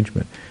that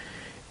arrangement.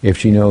 If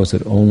she knows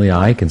that only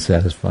I can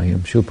satisfy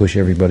him, she'll push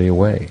everybody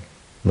away.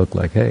 Look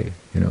like, hey,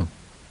 who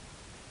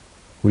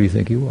do you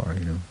think you are?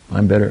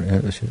 I'm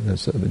better.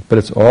 But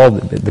it's all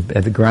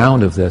at the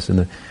ground of this,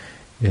 and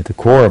at the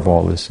core of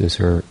all this is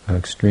her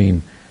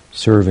extreme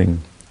serving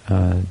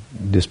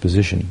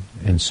disposition.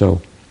 And so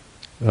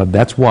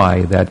that's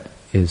why that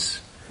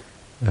is,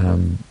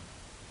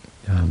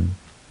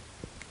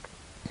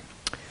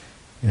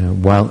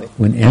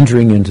 when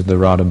entering into the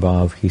Radha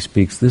Bhav, he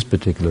speaks this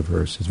particular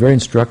verse. It's very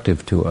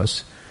instructive to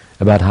us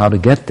about how to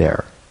get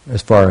there,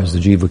 as far as the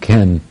jiva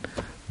can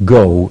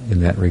go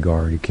in that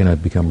regard. He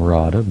cannot become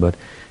Radha, but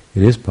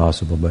it is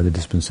possible by the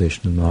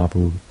dispensation of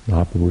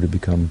Mahaprabhu to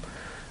become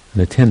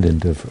an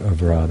attendant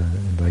of Radha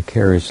and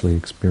vicariously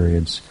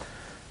experience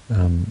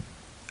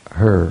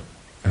her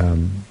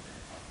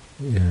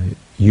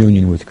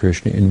union with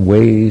Krishna in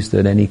ways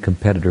that any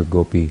competitor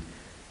gopi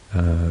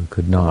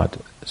could not.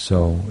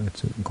 So,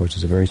 of course,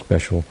 it's a very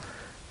special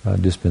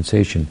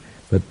dispensation.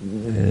 But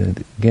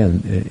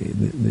again,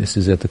 this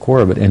is at the core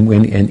of it. And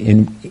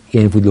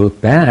if we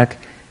look back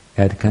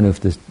at kind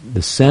of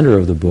the center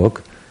of the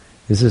book,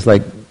 this is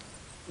like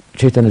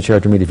Chaitanya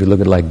Charitamrita. If you look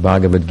at like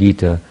Bhagavad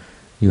Gita,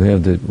 you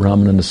have the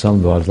Ramananda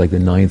Samvada, it's like the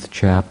 9th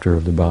chapter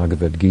of the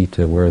Bhagavad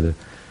Gita,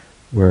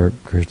 where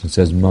Krishna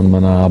says,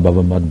 Manmana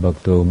bhava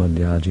madbhakto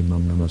madhyaji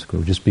mam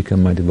namaskuru. Just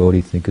become my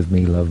devotee, think of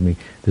me, love me.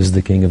 This is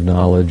the king of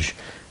knowledge.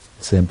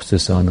 It's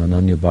emphasis on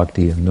ananya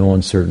bhakti in no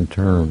uncertain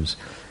terms.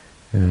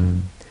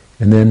 And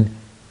then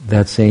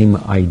that same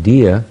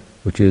idea,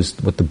 which is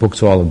what the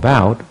book's all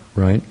about,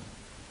 right?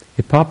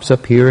 It pops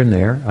up here and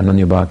there,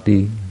 ananya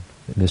bhakti,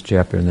 in this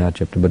chapter and that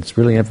chapter, but it's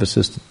really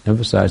emphasized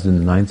in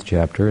the 9th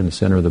chapter, in the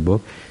center of the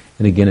book.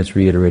 And again, it's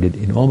reiterated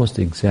in almost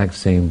the exact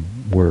same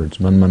words,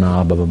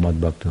 Manmana bhava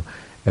madbhakto,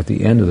 at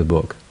the end of the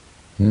book.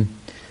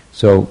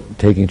 So,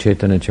 taking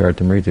Chaitanya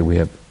Charitamrita, we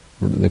have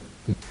the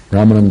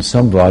Ramananda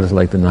Samvada is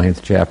like the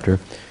 9th chapter,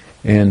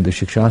 and the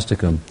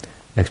Shikshastakam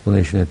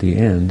explanation at the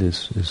end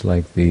is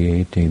like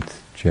the 18th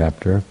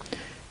chapter,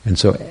 and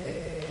so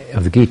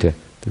of the Gita,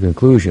 the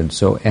conclusion.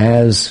 So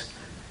as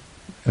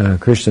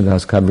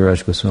Krishnadas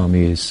Kaviraj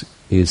Goswami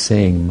is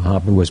saying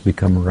Mahaprabhu has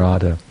become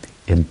Radha,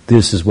 and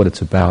this is what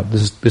it's about.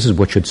 This is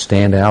what should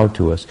stand out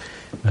to us.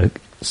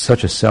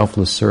 Such a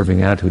selfless,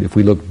 serving attitude. If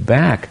we look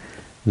back,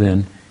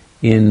 then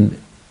in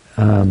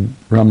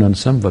Ramananda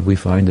Samvad we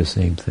find the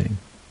same thing.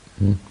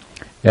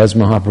 As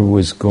Mahaprabhu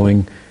was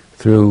going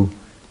through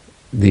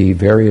the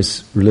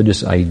various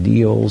religious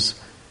ideals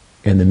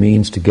and the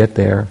means to get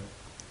there,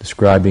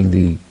 describing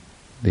the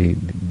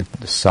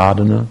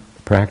sadhana,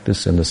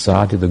 practice, and the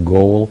sadhya, the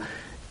goal,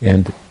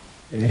 and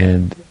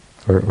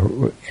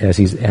as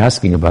he's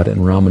asking about it,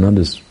 and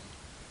Ramananda's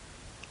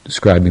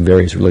describing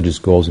various religious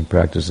goals and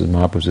practices,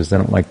 Mahaprabhu says, I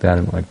don't like that, I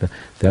don't like that.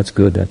 That's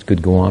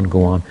good, go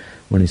on.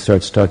 When he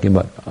starts talking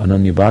about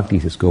Ananya Bhakti,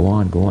 he says, go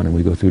on, and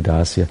we go through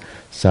Dasya,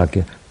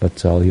 Sakya,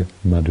 Vatsalya,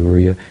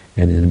 Madhurya,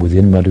 and then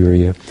within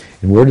Madhurya.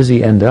 And where does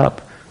he end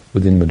up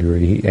within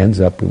Madhurya? He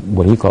ends up with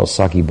what he calls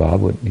Sakhi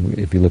Bhav.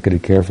 If you look at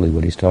it carefully,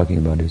 what he's talking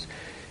about is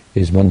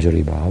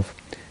Manjari Bhav,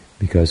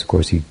 because, of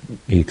course, he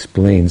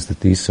explains that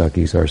these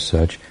Sakhis are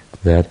such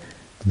that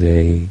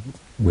they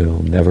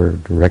will never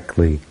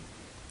directly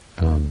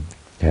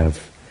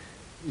have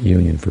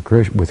union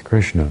with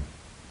Krishna.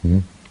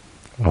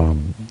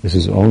 This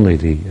is only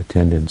the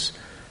attendance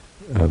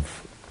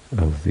of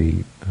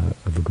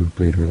a group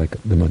leader like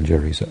the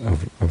Manjaris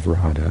of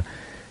Radha.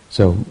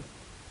 So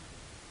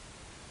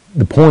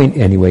the point,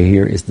 anyway,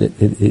 here is that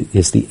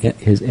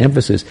his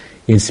emphasis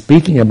in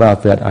speaking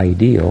about that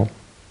ideal.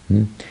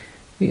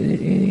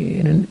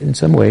 In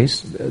some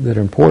ways that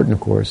are important, of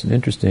course, and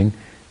interesting.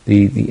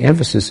 The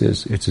emphasis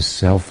is it's a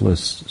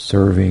selfless,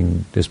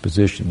 serving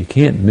disposition. You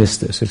can't miss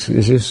this. It's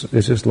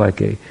just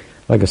like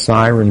a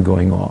siren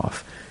going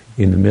off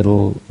in the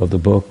middle of the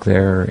book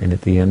there and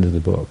at the end of the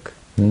book.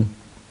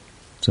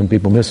 Some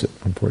people miss it,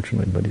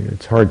 unfortunately, but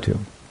it's hard to.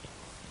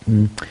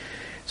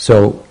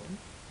 So,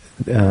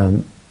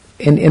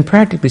 and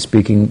practically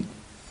speaking,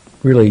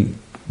 really,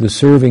 the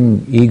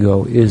serving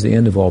ego is the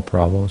end of all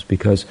problems,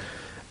 because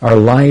our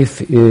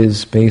life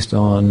is based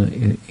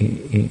on,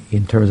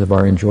 in terms of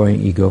our enjoying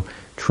ego,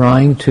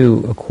 trying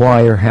to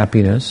acquire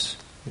happiness,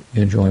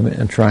 enjoyment,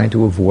 and trying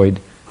to avoid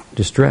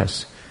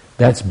distress.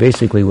 That's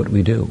basically what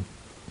we do.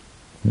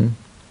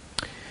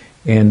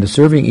 And the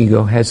serving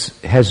ego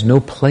has no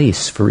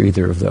place for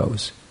either of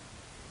those.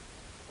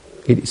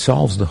 It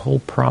solves the whole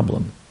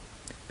problem.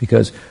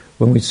 Because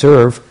when we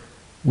serve,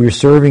 we're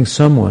serving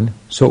someone,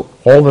 so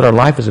all that our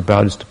life is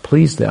about is to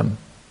please them.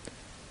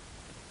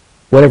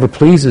 Whatever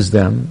pleases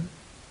them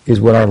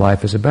is what our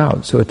life is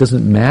about. So it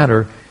doesn't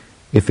matter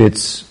if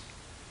it's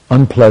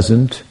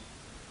unpleasant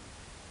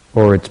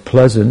or it's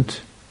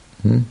pleasant.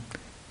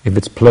 If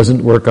it's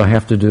pleasant work I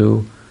have to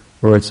do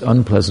or it's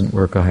unpleasant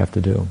work I have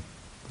to do.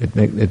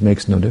 It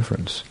makes no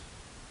difference.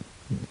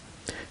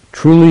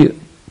 Truly,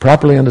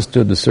 properly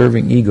understood, the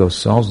serving ego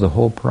solves the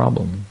whole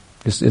problem,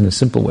 just in a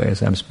simple way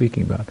as I'm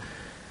speaking about.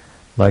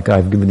 Like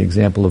I've given the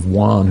example of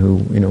Juan, who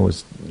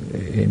was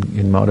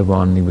in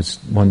Madhavan.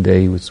 One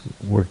day he was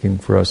working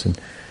for us, and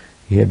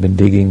he had been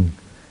digging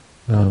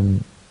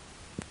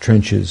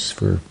trenches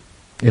for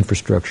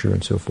infrastructure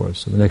and so forth.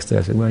 So the next day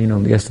I said, well,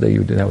 yesterday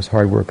that was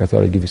hard work. I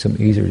thought I'd give you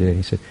something easier today.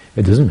 He said,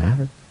 it doesn't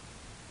matter.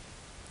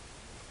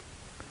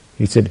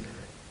 He said,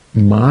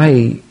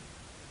 my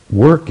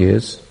work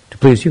is to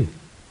please you.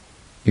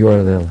 You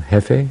are the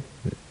jefe,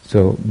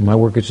 so my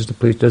work is just to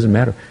please. It doesn't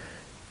matter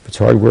if it's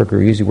hard work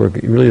or easy work.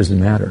 It really doesn't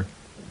matter.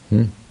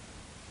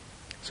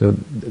 So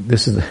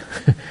this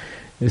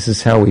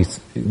is how we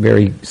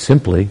very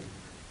simply,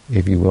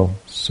 if you will,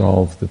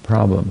 solve the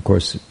problem. Of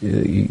course,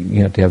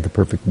 you have to have the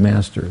perfect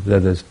master.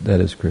 That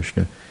is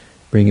Krishna.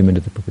 Bring him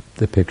into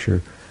the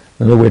picture.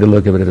 Another way to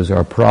look at it is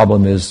our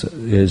problem is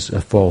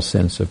a false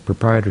sense of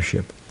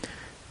proprietorship.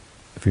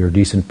 If you're a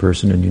decent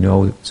person and you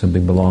know that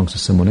something belongs to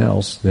someone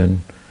else,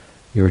 then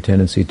your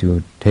tendency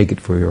to take it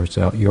for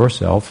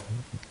yourself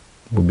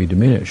will be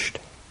diminished.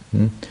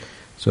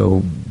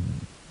 So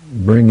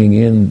bringing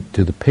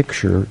into the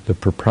picture the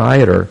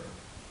proprietor,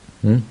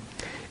 and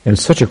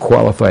such a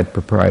qualified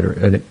proprietor,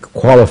 and a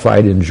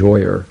qualified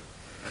enjoyer.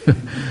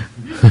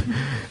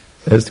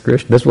 That's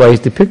Krishna. That's why he's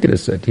depicted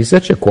as such. He's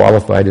such a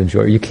qualified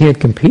enjoyer. You can't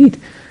compete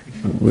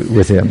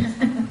with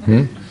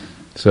him.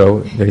 So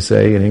they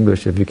say in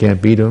English, if you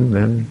can't beat him,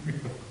 then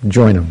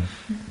join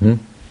him.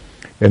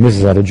 And this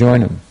is how to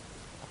join him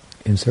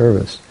in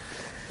service.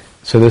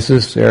 So this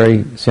is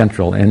very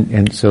central,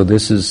 and so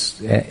this is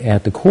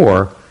at the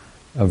core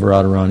of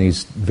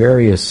Radharani's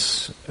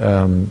various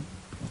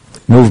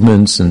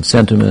movements and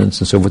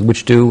sentiments and so forth,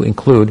 which do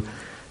include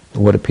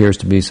what appears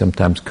to be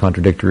sometimes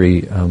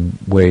contradictory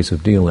ways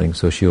of dealing.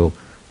 So she'll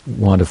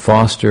want to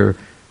foster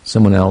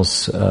someone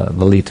else,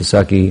 Lalita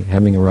Sakhi,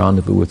 having a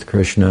rendezvous with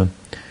Krishna,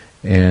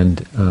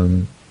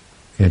 and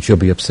she'll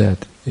be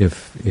upset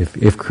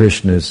if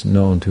Krishna is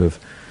known to have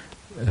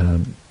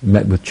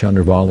met with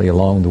Chandravali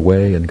along the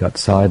way and got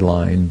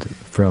sidelined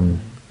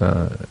from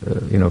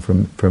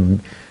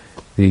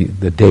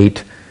the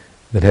date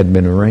that had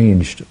been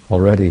arranged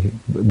already,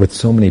 with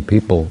so many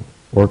people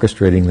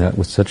orchestrating that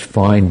with such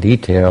fine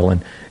detail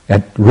and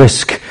at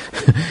risk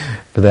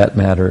for that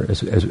matter,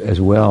 as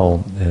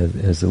well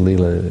as the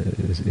Leela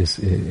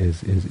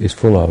is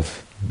full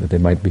of, that they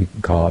might be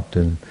caught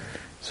and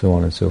so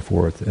on and so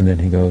forth. And then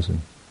he goes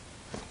and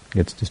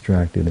gets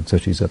distracted, and so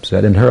she's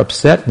upset. And her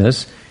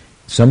upsetness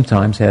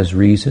sometimes has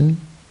reason,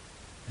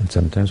 and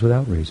sometimes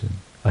without reason.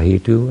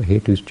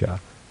 Ahetuscha.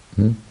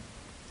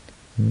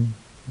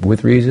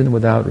 With reason,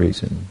 without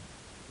reason.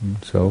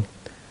 So,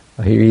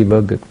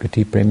 ahiriva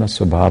gati prema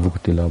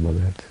svabhavagati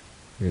lava.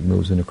 It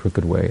moves in a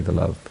crooked way, the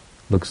love.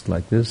 Looks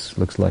like this,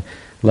 looks like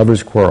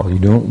lovers quarrel. You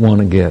don't want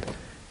to get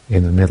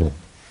in the middle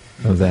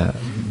of that,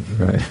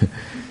 right?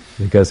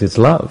 Because it's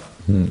love.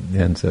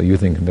 And so you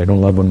think, they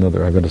don't love one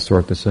another, I've got to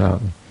sort this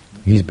out.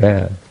 He's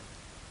bad.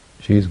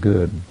 She's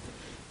good.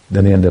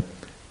 Then they end up,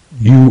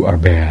 you are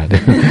bad.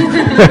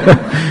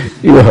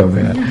 You are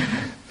bad.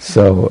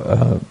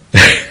 So,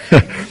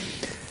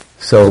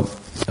 so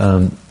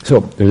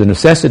there's a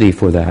necessity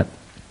for that.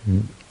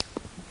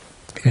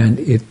 And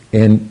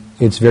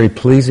it's very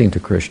pleasing to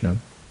Krishna.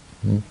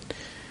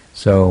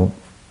 So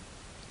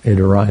it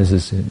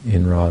arises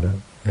in Radha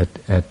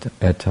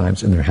at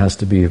times, and there has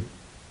to be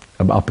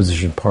an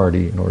opposition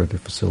party in order to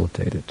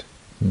facilitate it.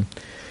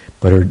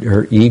 But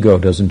her ego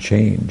doesn't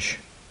change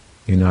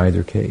in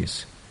either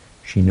case.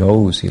 She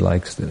knows he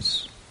likes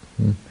this.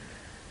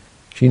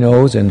 She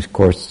knows, and of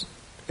course,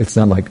 it's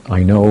not like,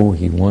 I know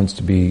he wants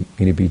me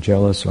to be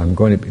jealous, so I'm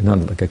going to be, not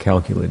like a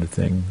calculated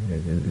thing.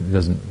 It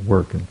doesn't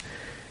work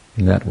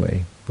in that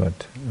way.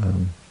 But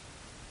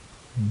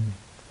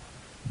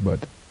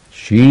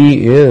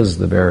she is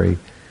the very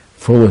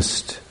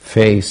fullest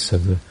face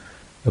of the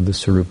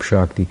Sarup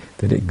Shakti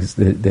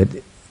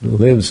that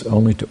lives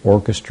only to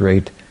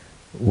orchestrate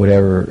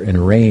whatever and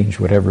arrange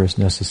whatever is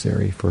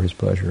necessary for his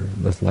pleasure.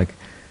 That's like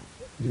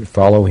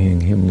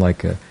following him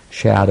like a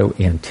shadow,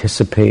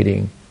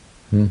 anticipating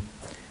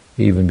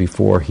even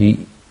before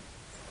he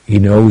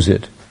knows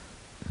it.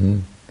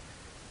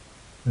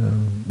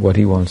 What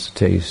he wants to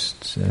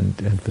taste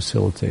and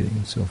facilitating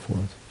and so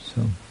forth.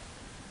 So,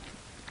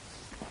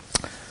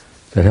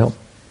 does that help?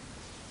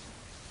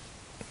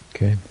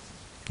 Okay.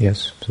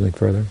 Yes, something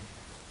further?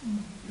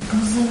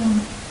 Because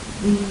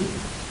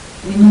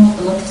we know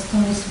a lot of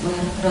stories where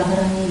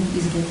Radharani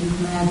is getting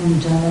mad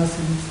and jealous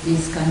and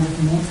these kinds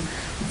of moods.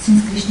 But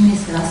since Krishna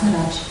is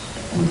Rasaraj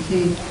and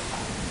he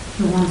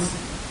wants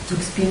to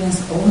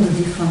experience all the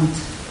different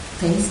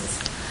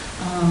tastes,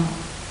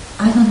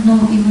 I don't know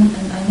even,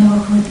 and I never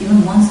heard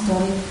even one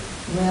story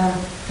where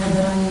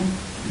Radharani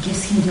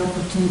gives him the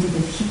opportunity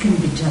that he can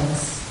be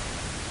jealous.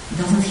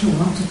 Doesn't he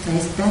want to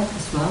taste that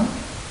as well?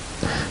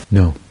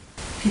 No.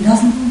 He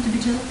doesn't want to be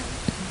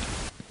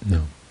jealous?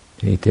 No.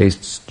 He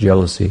tastes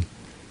jealousy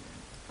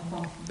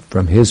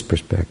from his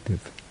perspective.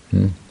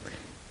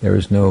 There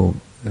is no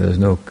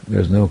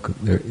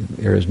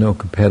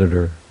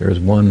competitor. There is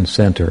one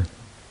center.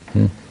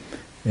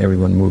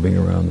 Everyone moving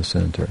around the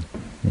center.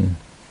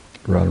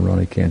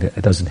 Radharani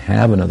it doesn't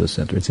have another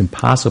center. It's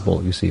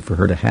impossible, you see, for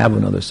her to have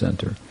another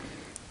center.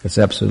 It's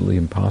absolutely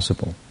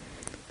impossible.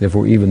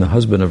 Therefore, even the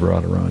husband of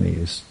Radharani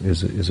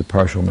is a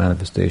partial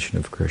manifestation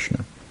of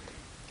Krishna.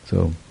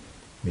 So,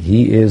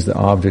 he is the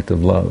object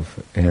of love,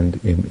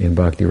 and in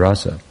Bhakti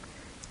Rasa,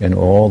 and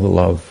all the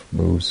love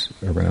moves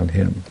around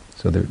him.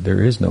 So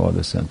there is no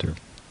other center.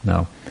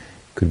 Now,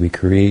 could we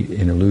create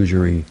an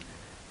illusory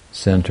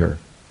center?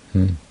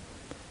 No.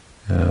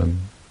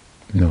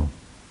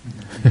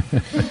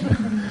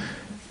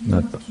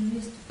 Not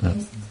curious to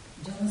taste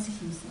jealousy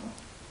himself?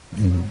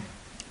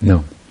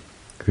 No.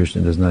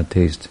 Krishna does not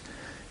taste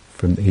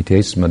he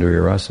tastes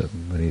Madhurya Rasa,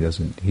 but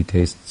he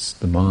tastes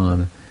the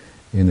man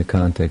in the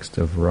context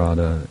of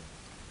Radha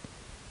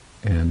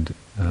and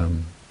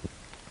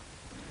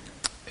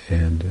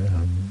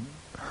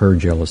her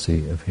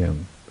jealousy of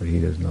him, but he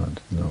does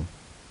not.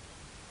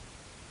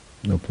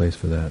 No place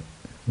for that.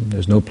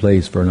 There's no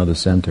place for another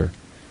center,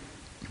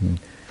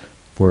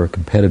 for a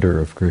competitor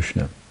of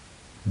Krishna.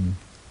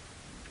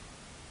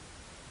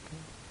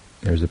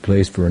 There's a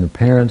place for an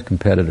apparent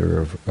competitor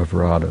of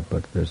Radha,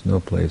 but there's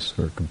no place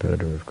for a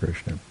competitor of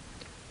Krishna.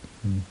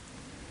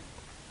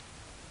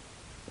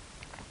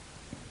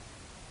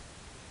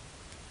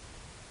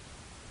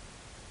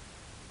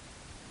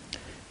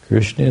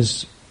 Krishna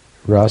is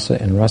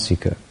rasa and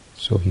rasika,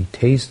 so he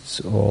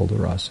tastes all the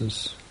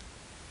rasas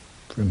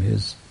from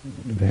his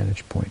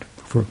vantage point,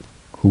 for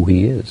who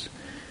he is.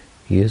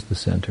 He is the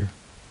center.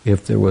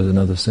 If there was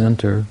another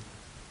center,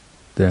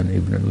 then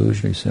even an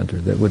illusionary center,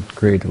 that would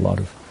create a lot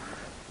of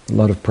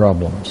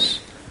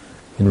problems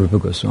in Rupa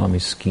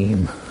Goswami's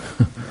scheme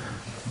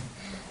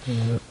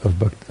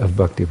of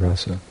Bhakti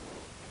Rasa.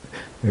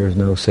 There is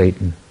no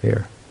Satan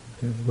there.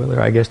 Well,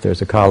 I guess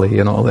there's a Kali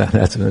and all that.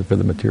 That's for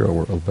the material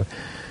world, but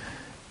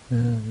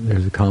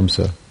there's a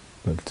Kamsa,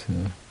 but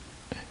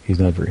he's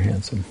not very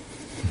handsome.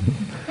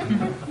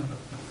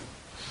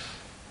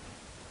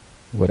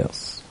 What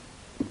else?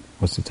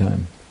 What's the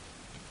time?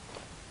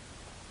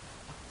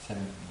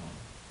 7.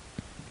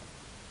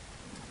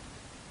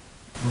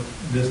 Well,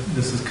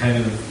 this is kind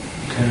of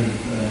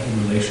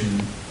in relation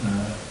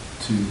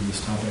to this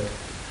topic.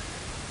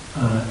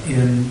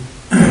 In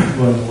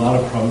well, in a lot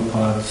of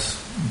Prabhupada's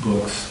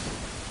books,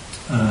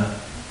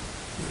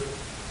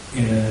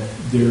 and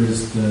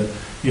there's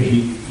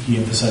he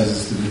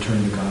emphasizes the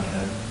return to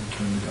Godhead,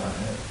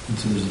 and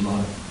so there's a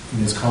lot in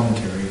his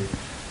commentary.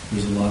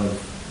 There's a lot of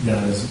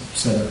that is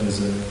set up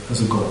as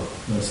a goal.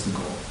 That's the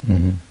goal,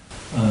 and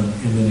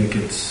then it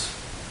gets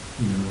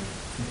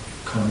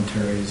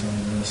commentaries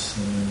on this,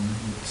 and then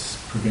it's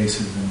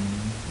pervasive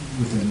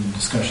within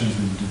discussions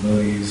with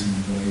devotees, and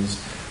devotees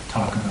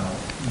talk about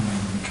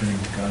returning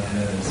to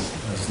Godhead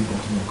as the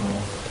ultimate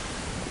goal.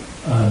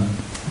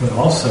 But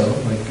also,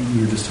 like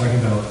we were just talking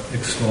about,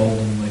 extolled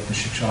in like the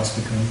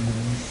Shikshastakam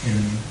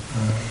and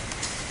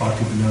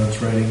Bhaktivinoda's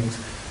writings,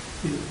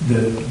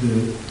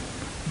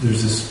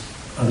 there's this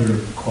other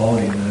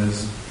quality, and that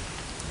is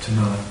to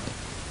not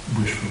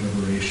wish for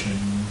liberation,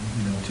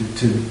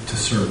 to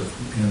serve,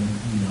 and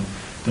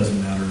it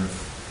doesn't matter if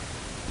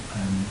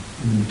I'm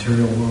in the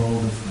material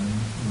world, if I'm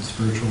in the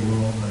spiritual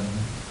world,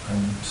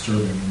 I'm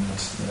serving, and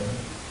that's the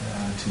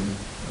attitude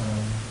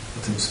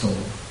that's extolled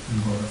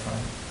and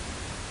glorified.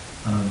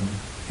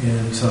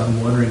 And so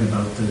I'm wondering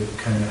about the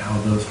kind of how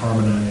those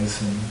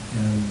harmonize and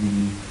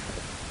the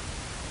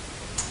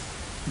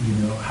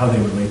how they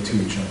relate to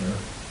each other,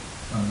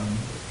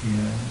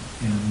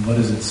 and what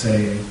does it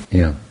say?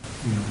 Yeah.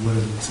 What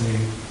does it say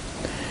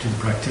to the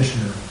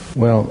practitioner?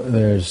 Well,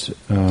 there's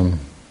a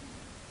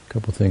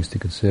couple things to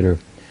consider.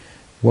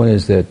 One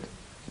is that,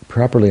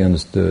 properly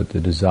understood,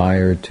 the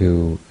desire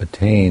to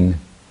attain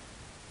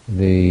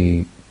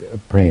the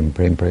prem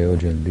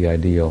prayojan, the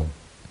ideal,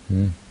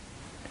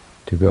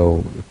 to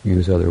go,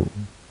 use other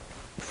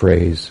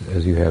phrase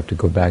as you have, to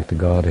go back to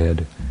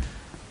Godhead,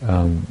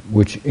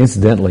 which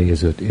incidentally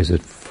is a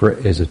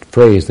phrase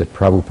that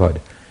Prabhupada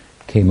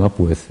came up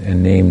with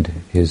and named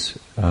his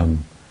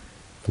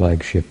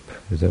flagship,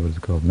 is that what it's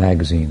called,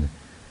 magazine,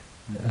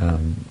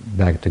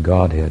 Back to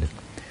Godhead.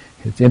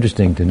 It's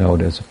interesting to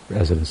note, as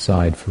an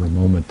aside for a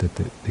moment, that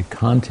the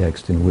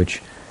context in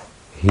which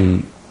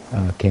he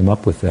came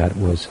up with that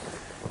was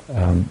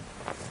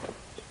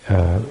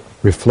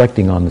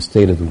reflecting on the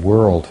state of the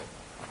world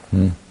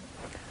in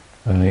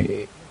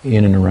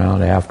and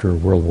around after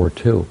World War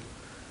II.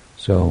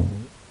 So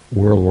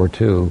World War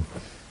II,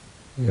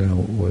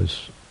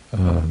 was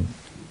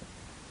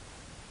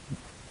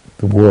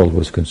the world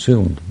was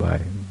consumed by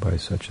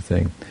such a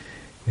thing,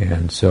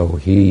 and so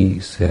he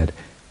said,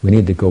 we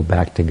need to go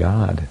back to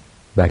God,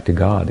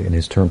 and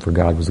his term for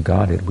God was the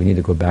Godhead. We need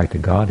to go back to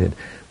Godhead.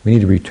 We need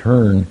to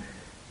return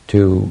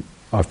to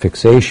our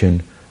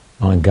fixation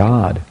on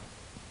God.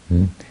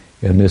 And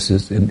this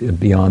is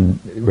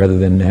beyond, rather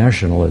than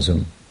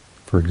nationalism,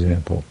 for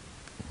example.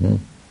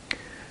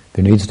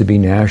 There needs to be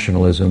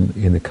nationalism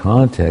in the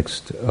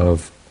context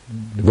of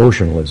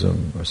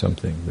devotionalism or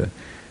something.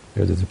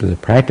 There's a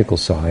practical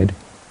side.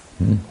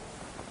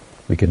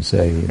 We can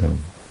say,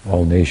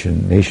 all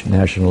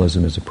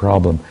nationalism is a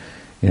problem,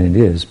 and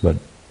it is, but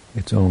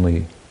it's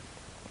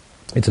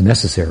a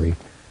necessary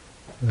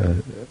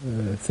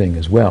thing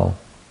as well.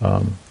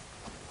 And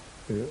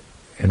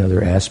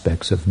other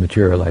aspects of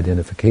material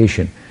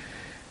identification.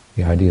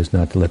 The idea is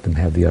not to let them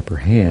have the upper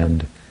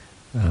hand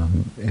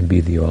and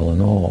be the all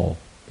in all,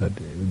 but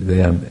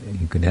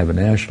you can have a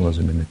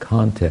nationalism in the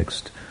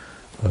context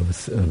of a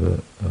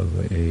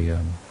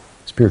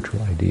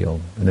spiritual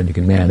ideal, and then you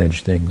can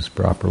manage things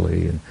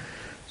properly and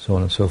so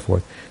on and so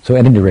forth. So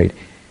at any rate,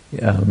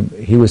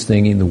 he was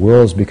thinking the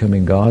world's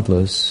becoming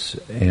godless,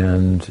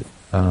 and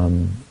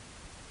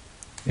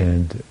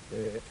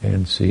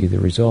see the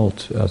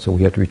result. So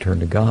we have to return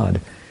to God.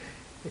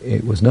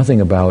 It was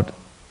nothing about,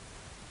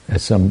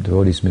 as some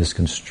devotees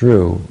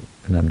misconstrue,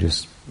 and I'm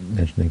just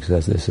mentioning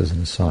this as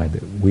an aside,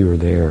 that we were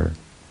there,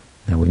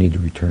 now we need to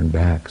return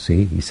back.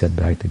 See, he said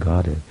back to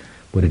God.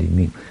 What did he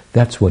mean?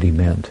 That's what he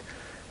meant.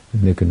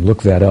 And you can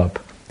look that up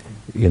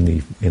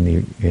in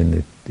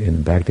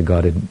Back to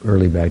Godhead,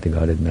 early Back to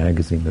Godhead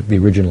magazine, the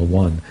original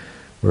one,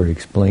 where he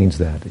explains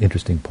that.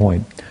 Interesting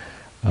point.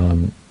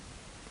 And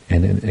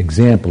an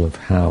example of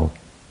how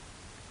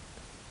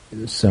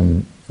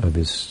some of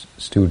his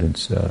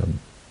students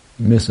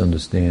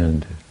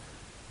misunderstand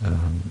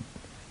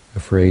a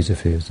phrase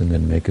of his and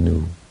then make a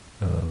new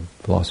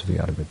philosophy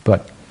out of it.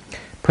 But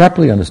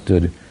properly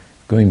understood,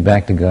 going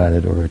back to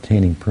Godhead or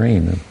attaining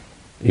prema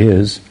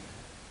is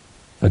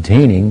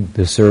attaining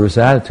the service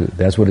attitude.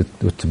 That's what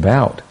it's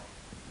about.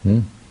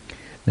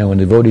 Now when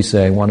devotees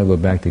say, I want to go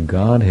back to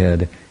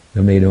Godhead,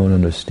 then they don't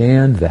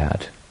understand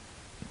that.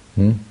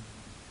 And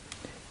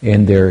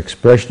their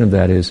expression of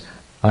that is,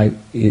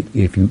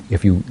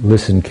 if you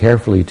listen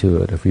carefully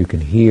to it, if you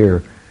can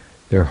hear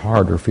their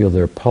heart or feel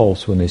their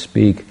pulse when they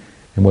speak,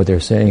 and what they're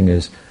saying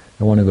is,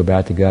 I want to go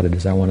back to Godhead,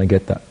 is I want to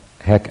get the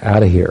heck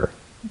out of here.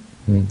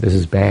 This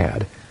is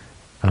bad.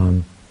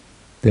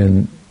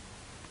 Then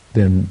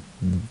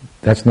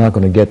that's not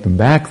going to get them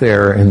back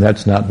there, and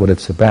that's not what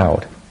it's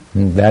about.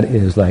 And that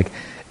is like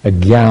a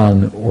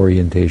gyan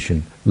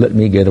orientation. Let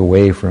me get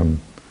away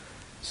from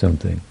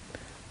something.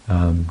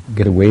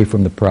 Get away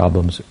from the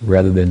problems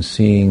rather than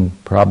seeing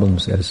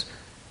problems as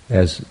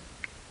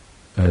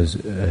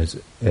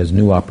as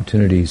new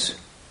opportunities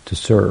to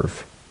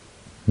serve.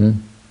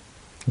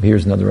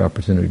 Here's another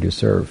opportunity to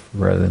serve,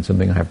 rather than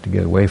something I have to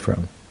get away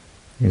from.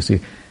 You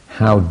see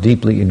how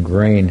deeply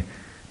ingrained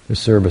the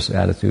service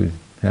attitude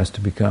has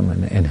to become,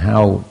 and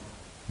how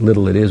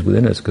little it is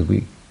within us, because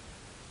we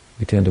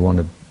tend to want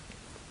to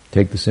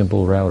take the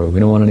simple route, or we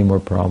don't want any more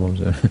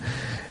problems.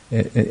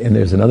 And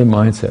there's another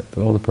mindset.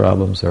 All the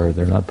problems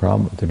they're not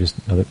problems. They're just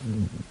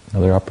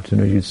another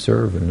opportunity to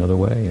serve in another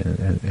way,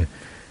 and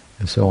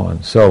so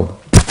on. So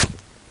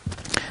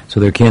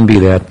there can be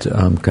that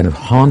kind of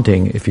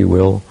haunting, if you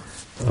will,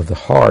 of the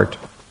heart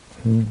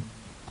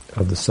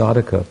of the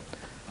sadhaka,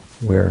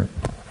 where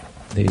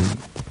the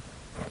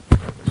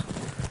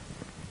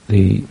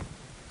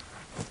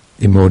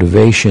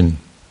motivation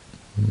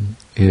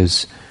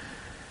is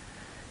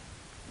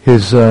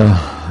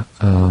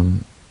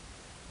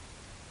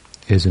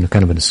in a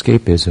kind of an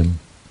escapism,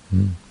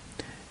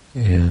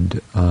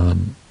 and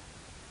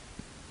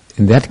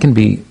that can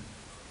be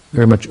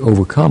very much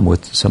overcome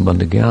with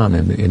Sambandha Gyan,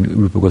 and in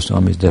Rupa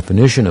Goswami's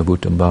definition of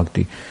Uttam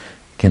Bhakti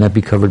cannot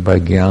be covered by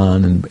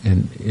Gyan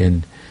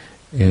and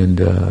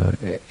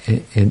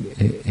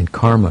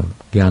karma,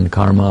 Gyan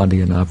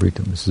karmadi and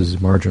avritam. This is a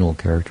marginal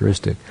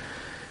characteristic.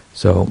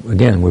 So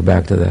again, we're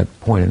back to that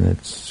point, and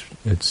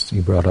it's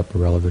you brought up a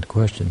relevant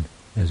question,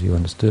 as you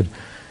understood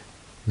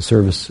the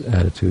service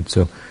attitude.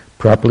 So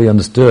properly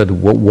understood,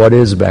 what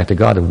is back to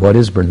God, and what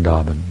is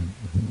Vrindavan?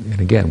 And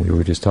again, we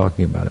were just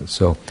talking about it.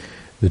 So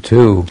the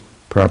two,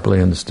 properly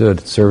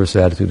understood, service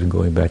attitude and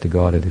going back to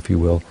God, if you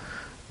will,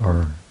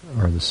 are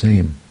the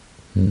same.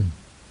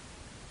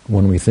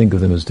 When we think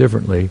of them as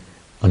differently,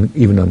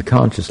 even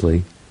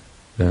unconsciously,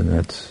 then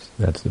that's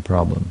the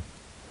problem.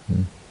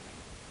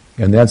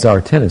 And that's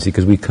our tendency,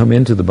 because we come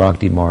into the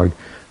Bhakti Marg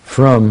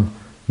from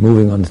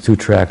moving on the two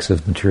tracks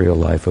of material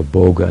life, of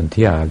Bhoga and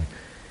Tyag,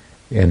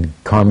 and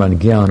Karma and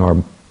Gyan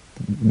are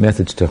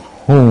methods to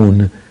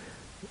hone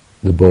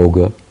the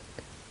Bhoga,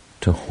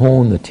 to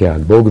hone the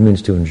Tyag. Bhoga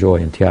means to enjoy,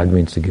 and Tyag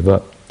means to give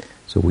up.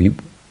 So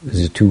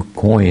these are two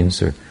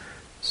coins, or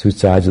two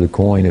sides of the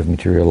coin of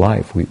material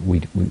life.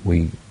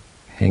 We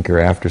hanker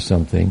after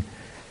something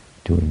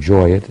to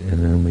enjoy it,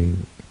 and then we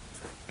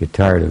get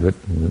tired of it,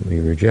 and we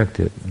reject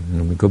it, and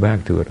then we go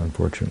back to it,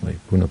 unfortunately.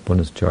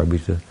 Punas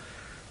charbita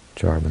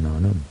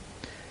charbananam.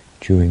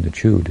 Chewing the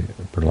chewed,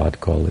 Prahlad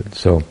called it.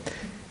 So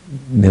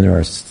then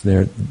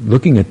they're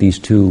looking at these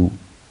two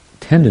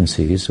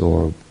tendencies,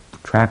 or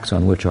tracks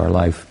on which our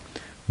life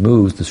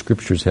moves. The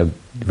scriptures have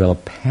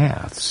developed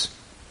paths.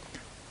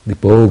 The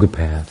Bhoga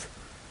path,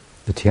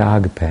 the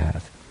Tyaga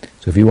path.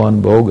 So if you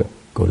want Bhoga,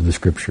 go to the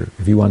scripture.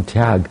 If you want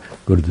Tyag,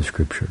 go to the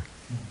scripture.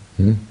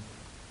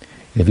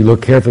 If you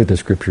look carefully at the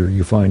scripture,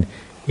 you find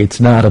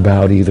it's not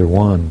about either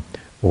one,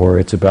 or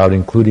it's about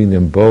including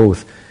them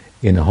both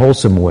in a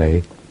wholesome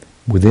way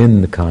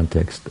within the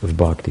context of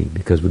bhakti.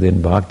 Because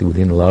within bhakti,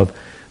 within love,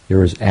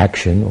 there is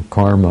action or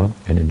karma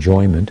and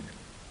enjoyment,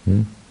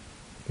 and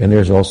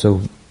there's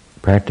also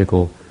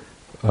practical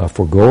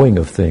foregoing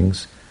of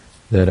things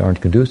that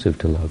aren't conducive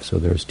to love. So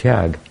there's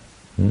Tyag.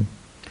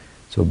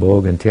 So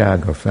Bhoga and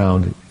Tyag are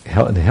found in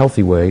a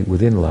healthy way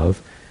within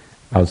love.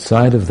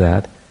 Outside of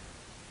that,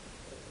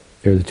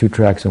 there are the two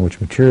tracks on which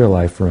material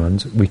life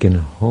runs. We can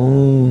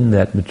hone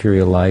that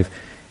material life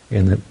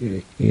in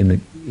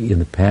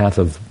the path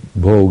of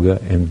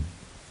Bhoga and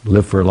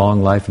live for a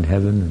long life in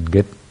heaven and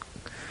get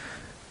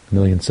a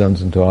million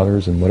sons and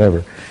daughters and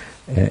whatever.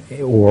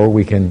 Or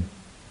we can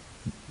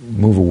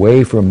move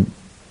away from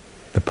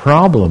the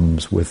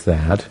problems with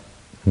that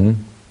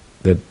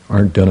that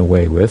aren't done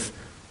away with,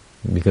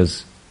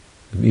 because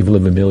if you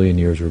live a million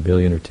years or a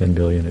billion or 10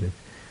 billion,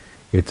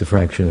 it's a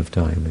fraction of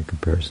time in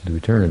comparison to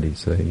eternity.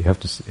 So it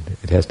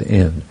has to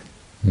end.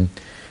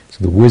 So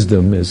the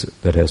wisdom is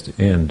that has to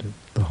end.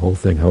 The whole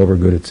thing, however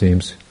good it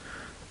seems,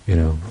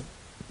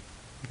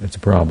 it's a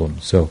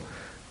problem. So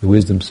the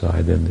wisdom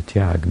side, then the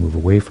Tyag, move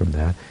away from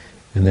that,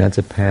 and that's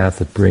a path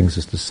that brings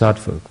us to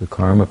sattva. The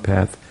karma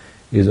path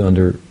is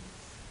under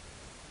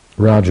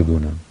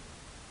Rajaguna,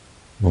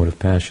 mode of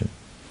passion.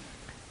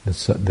 The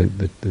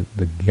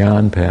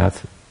Gyan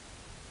path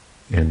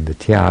and the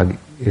Tyag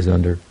is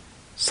under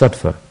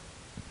sattva.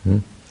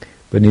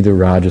 But neither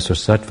Rajas or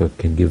sattva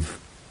can give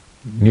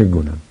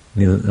nirguna.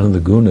 None of the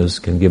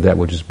gunas can give that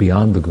which is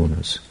beyond the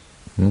gunas.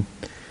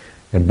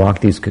 And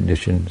bhakti's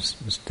condition,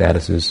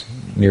 status is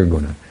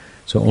nirguna.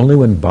 So only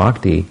when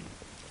bhakti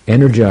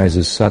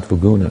energizes sattva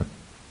guna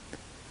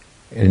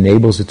and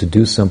enables it to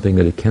do something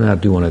that it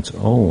cannot do on its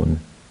own,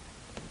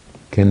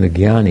 can the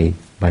jnani,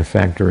 by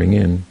factoring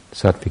in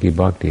sattviki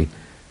bhakti,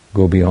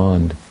 go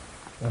beyond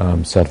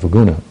sattva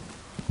guna.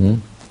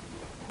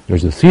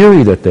 There's a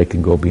theory that they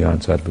can go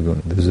beyond sattva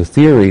guna. There's a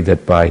theory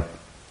that by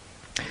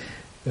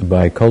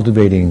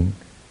cultivating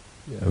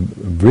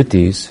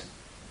vrittis,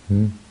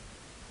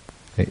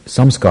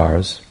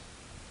 samskars,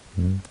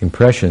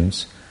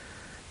 impressions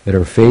that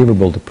are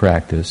favorable to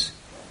practice,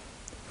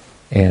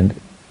 and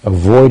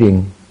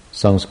avoiding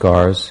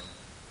samskars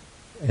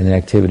and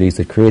activities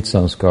that create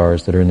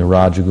samskars that are in the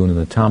rajaguna and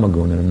the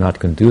tamaguna and are not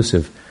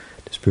conducive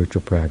to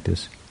spiritual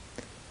practice,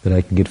 that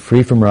I can get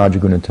free from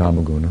Rajaguna and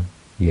Tamaguna,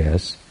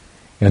 yes,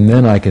 and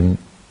then I can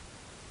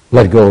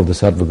let go of the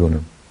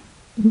Sattvaguna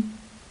and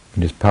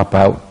just pop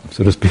out,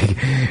 so to speak,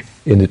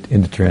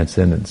 into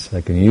transcendence.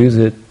 I can use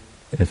it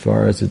as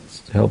far as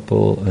it's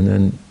helpful, and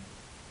then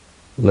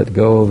let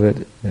go of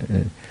it.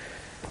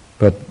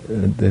 But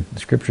the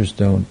scriptures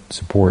don't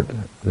support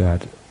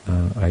that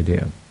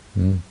idea.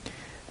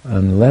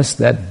 Unless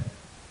that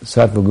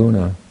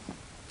Sattvaguna,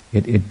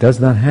 it does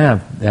not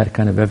have that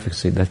kind of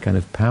efficacy, that kind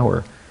of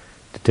power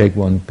to take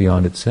one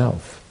beyond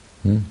itself,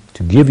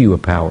 to give you a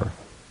power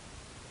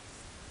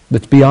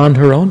that's beyond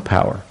her own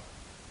power.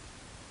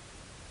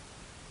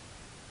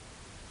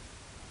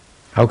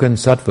 How can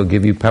sattva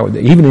give you power?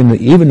 Even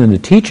in the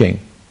teaching,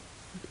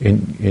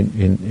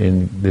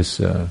 in this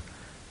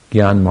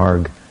Gyan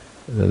Marg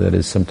that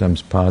is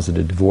sometimes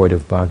posited, devoid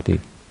of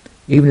bhakti,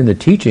 even in the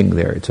teaching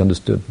there, it's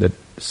understood that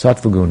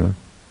Sattvaguna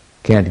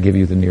can't give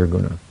you the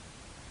Nirguna.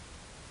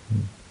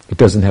 It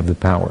doesn't have the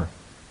power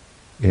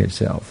in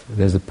itself. It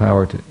has the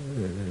power to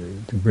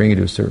bring you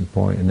to a certain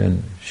point, and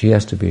then she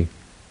has to be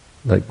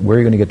like, where are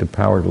you going to get the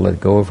power to let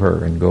go of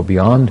her and go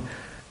beyond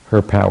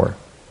her power?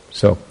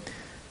 So,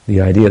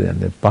 the idea then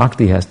that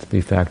bhakti has to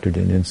be factored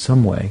in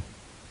some way.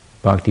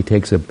 Bhakti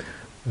takes a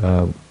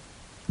guna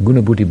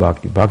bhuti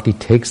bhakti. Bhakti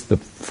takes the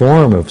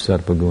form of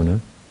sattvaguna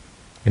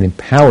and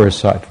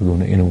empowers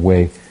sattvaguna in a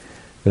way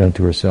that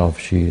unto herself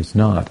she is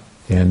not.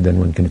 And then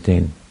one can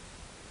attain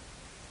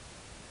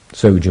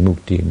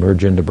Saujamukti,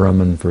 merge into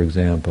Brahman, for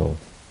example,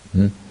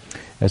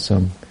 as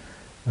some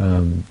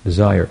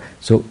desire.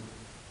 So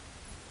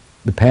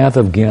the path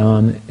of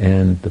Gyan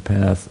and the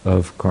path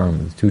of karma,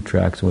 the two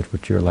tracks in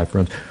which your life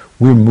runs,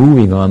 we're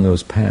moving on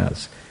those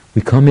paths.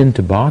 We come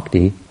into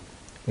bhakti,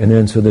 and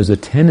then so there's a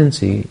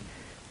tendency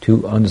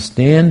to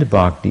understand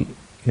bhakti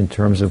in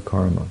terms of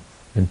karma,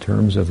 in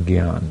terms of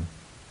Gyan.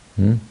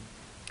 And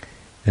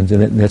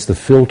then that's the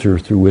filter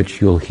through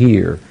which you'll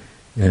hear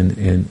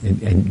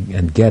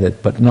and get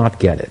it, but not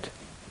get it.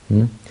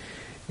 And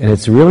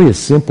it's really a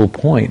simple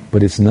point,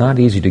 but it's not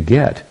easy to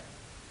get.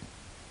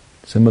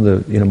 Some of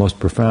the most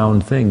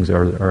profound things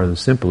are the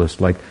simplest,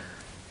 like,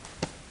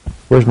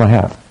 where's my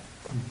hat?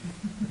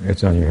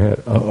 It's on your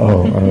head.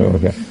 Oh,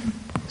 okay.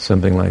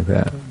 Something like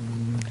that.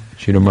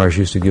 Sridhar Maharaj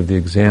used to give the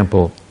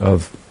example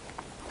of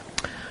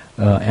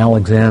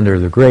Alexander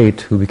the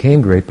Great, who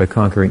became great by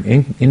conquering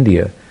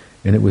India,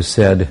 and it was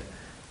said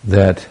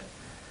that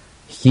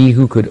he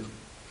who could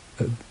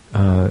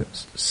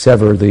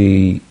sever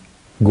the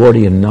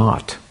Gordian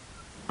knot,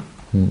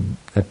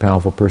 that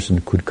powerful person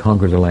could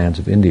conquer the lands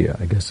of India.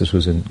 I guess this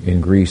was in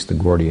Greece, the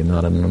Gordian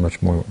knot. I don't know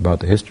much more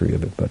about the history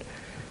of it, but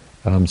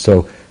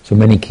so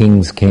many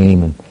kings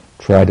came and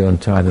tried to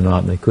untie the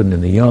knot, and they couldn't.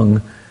 And the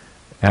young,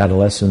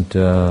 adolescent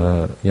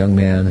young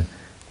man,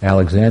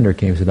 Alexander,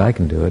 came and said, "I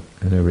can do it."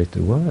 And everybody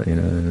said, "What?"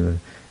 And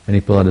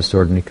he pulled out his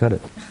sword and he cut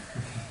it.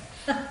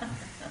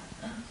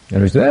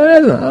 And he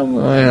said,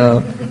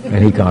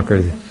 and he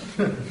conquered it.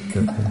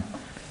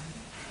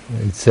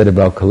 It said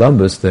about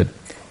Columbus that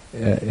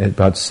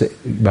about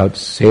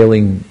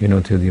sailing,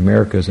 to the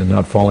Americas and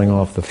not falling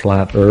off the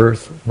flat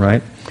Earth,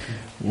 right?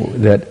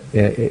 That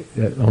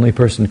the only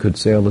person who could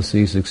sail the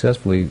sea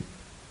successfully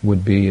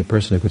would be a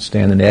person who could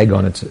stand an egg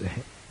on its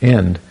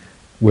end,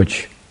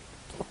 which,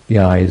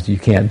 you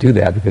can't do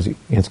that because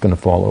it's going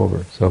to fall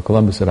over. So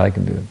Columbus said, "I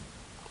can do it."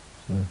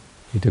 So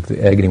he took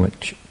the egg and he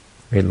went,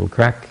 made a little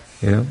crack,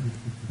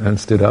 and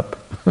stood up.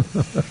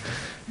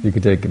 You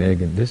could take an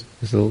egg and just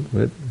a little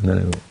bit, and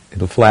then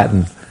it'll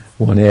flatten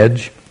one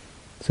edge.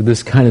 So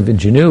this kind of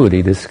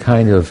ingenuity, this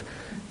kind of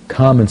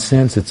common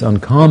sense, it's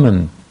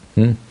uncommon.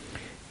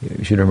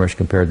 Sridhar Maharaj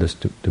compared this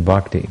to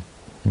bhakti.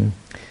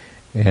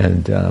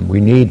 And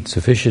we need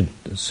sufficient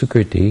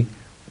sukriti,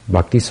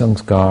 bhakti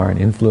sanskar, and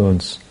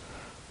influence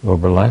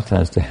over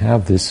lifetimes to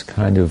have this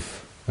kind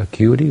of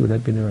acuity, would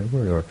that be the right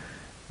word, or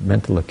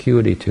mental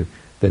acuity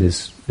that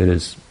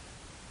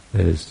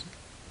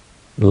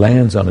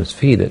lands on its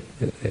feet, it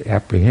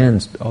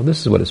apprehends, this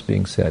is what is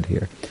being said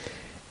here,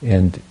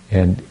 and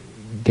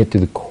get to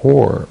the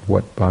core of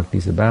what bhakti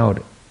is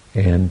about,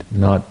 and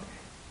not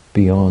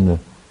be on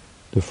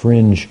the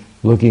fringe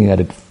looking at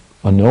it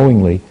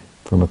unknowingly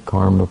from a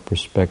karma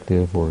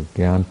perspective or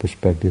Gyan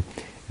perspective,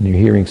 and you're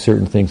hearing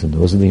certain things, and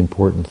those are the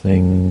important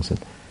things, and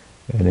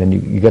then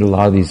you get a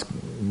lot of this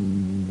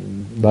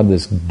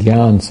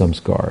Gyan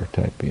samskar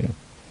type,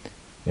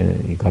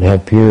 and you got to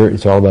have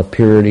it's all about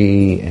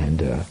purity, and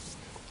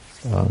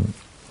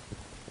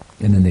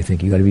then they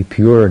think you got to be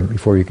pure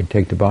before you can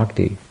take to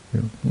bhakti.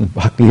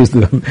 Bhakti is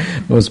the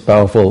most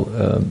powerful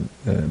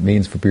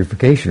means for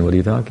purification. What are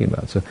you talking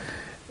about? So,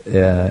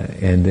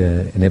 and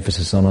an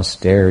emphasis on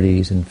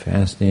austerities and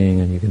fasting,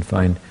 and you can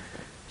find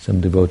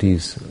some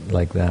devotees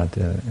like that,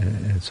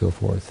 and so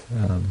forth.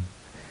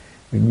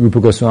 Rupa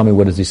Goswami,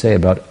 what does he say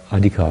about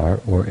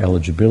adhikar, or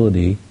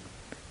eligibility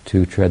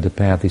to tread the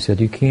path? He said,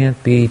 you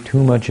can't be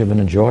too much of an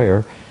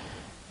enjoyer,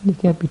 and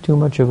you can't be too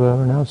much of a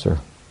renouncer.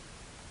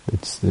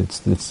 It's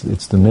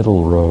the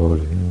middle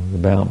road, the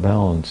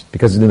balance.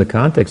 Because in the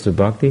context of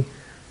bhakti,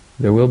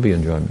 There will be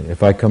enjoyment.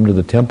 If I come to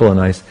the temple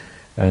and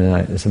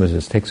somebody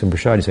says, take some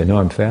prasad, you say, no,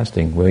 I'm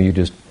fasting. Well, you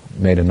just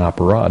made an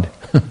aparad.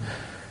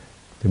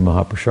 The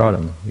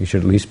Mahaprasadam. You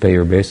should at least pay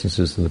your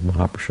obeisances to the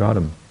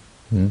Mahaprasadam.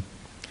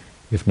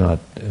 If not,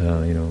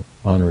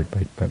 honor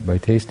it by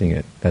tasting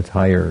it. That's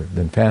higher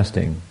than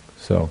fasting.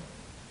 So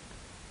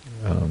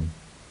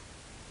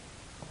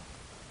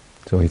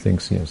he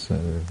thinks, yes,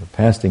 the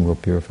fasting will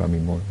purify me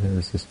more.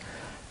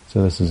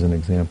 So this is an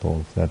example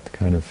of that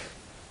kind of.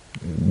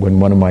 When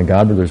one of my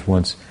godbrothers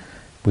once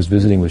was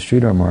visiting with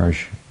Sridhar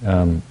Maharaj,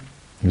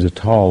 he was a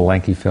tall,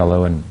 lanky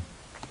fellow,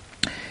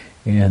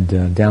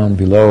 and down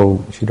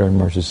below, Sridhar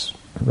Maharaj's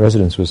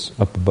residence was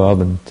up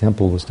above, and the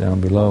temple was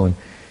down below, and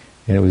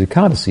it was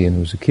Ekadasi, and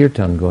there was a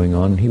kirtan going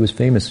on. He was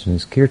famous in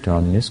his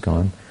kirtan in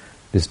ISKCON,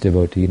 this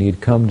devotee, and he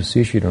had come to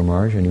see Sridhar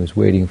Maharaj, and he was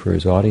waiting for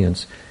his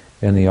audience,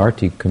 and the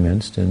artik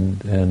commenced,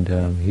 and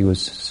he was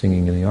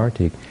singing in the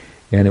artik,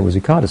 and it was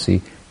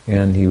Ekadasi,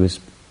 and he was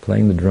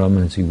playing the drum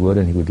as he would,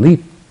 and he would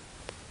leap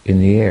in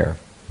the air.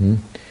 And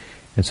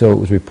so it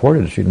was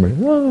reported to Sridhar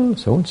Maharaj,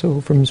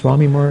 so-and-so from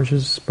Swami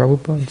Maharaj's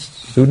Prabhupada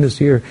student is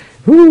here.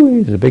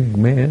 Whoo, he's a big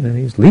man, and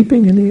he's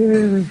leaping in the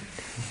air,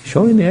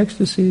 showing the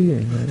ecstasy,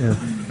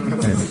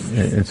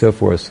 and so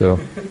forth. So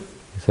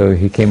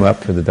he came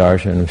up for the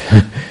darshan of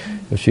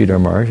Sridhar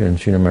Maharaj, and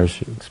Sridhar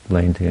Maharaj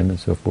explained to him and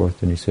so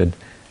forth, and he said,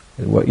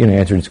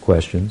 answered his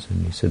questions,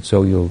 and he said,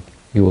 so you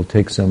will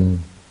take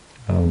some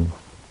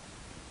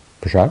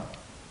prasad?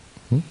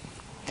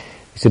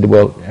 He said,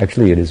 well,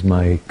 actually it is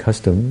my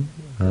custom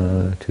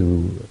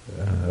to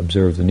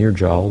observe the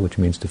nirjal, which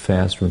means to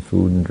fast from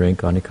food and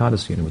drink on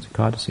Ekadasi, and it was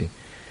Ekadasi.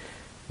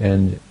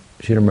 And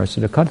Sridhar Maharaj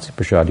said, Ekadasi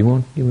prasad, you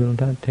will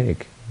not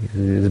take. He said,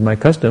 it is my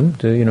custom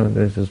to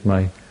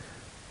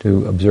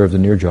observe the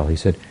nirjal. He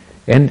said,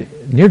 and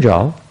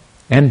nirjal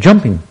and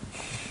jumping.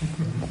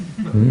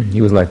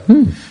 He was like,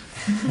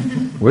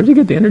 where did you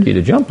get the energy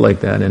to jump like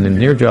that? And in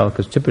nirjal,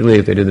 because typically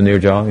if they do the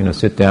nirjal,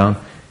 sit down,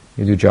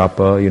 you do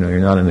japa, you're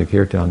not in the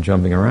kirtan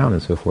jumping around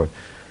and so forth.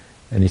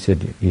 And he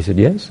said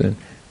yes, and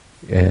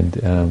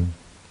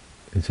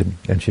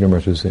Sridhar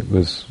Maharaj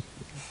was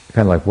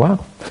kind of like,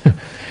 wow.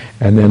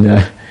 and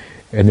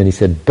then he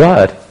said,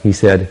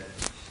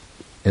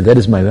 and that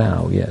is my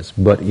vow, yes,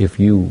 but if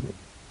you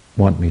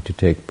want me to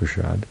take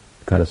prasad,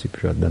 Ekadasi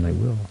prasad, then I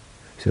will.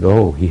 He said,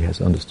 oh, he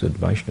has understood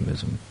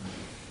Vaishnavism.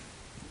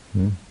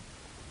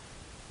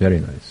 Very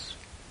nice.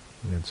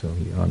 And so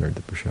he honored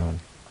the prasad.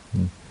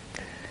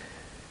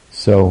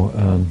 So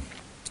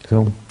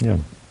yeah.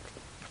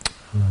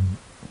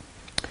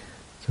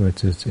 So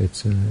it's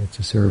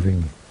a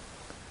serving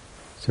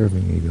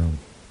ego,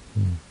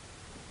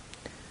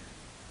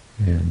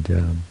 and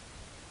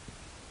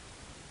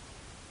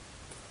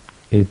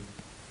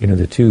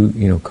the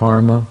two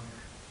karma,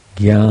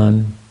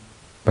 gyan,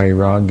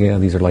 vairagya.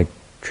 These are like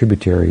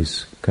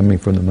tributaries coming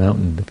from the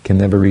mountain that can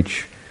never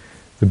reach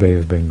the Bay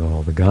of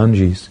Bengal. The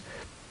Ganges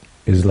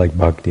is like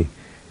bhakti.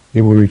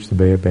 It will reach the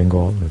Bay of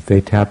Bengal. If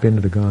they tap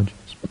into the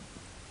Ganges,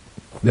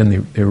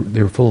 then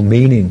they're full of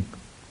meaning.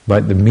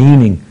 But the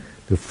meaning,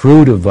 the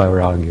fruit of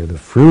vairagya, the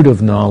fruit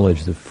of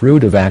knowledge, the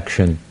fruit of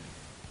action,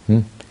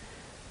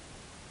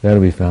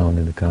 that'll be found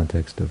in the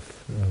context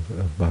of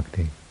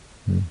bhakti.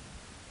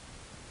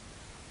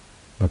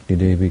 Bhakti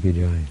Devi ki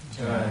jai.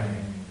 Jai.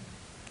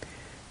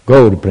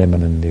 Gaur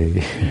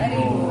Premanande.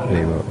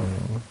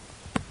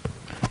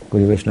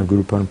 Guru Vaishnava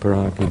Guru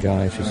Parampara ki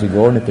jai. Shri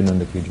Gaur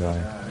Nityananda ki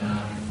jai.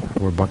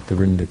 Or Bhakta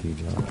Vrinda ki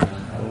jai.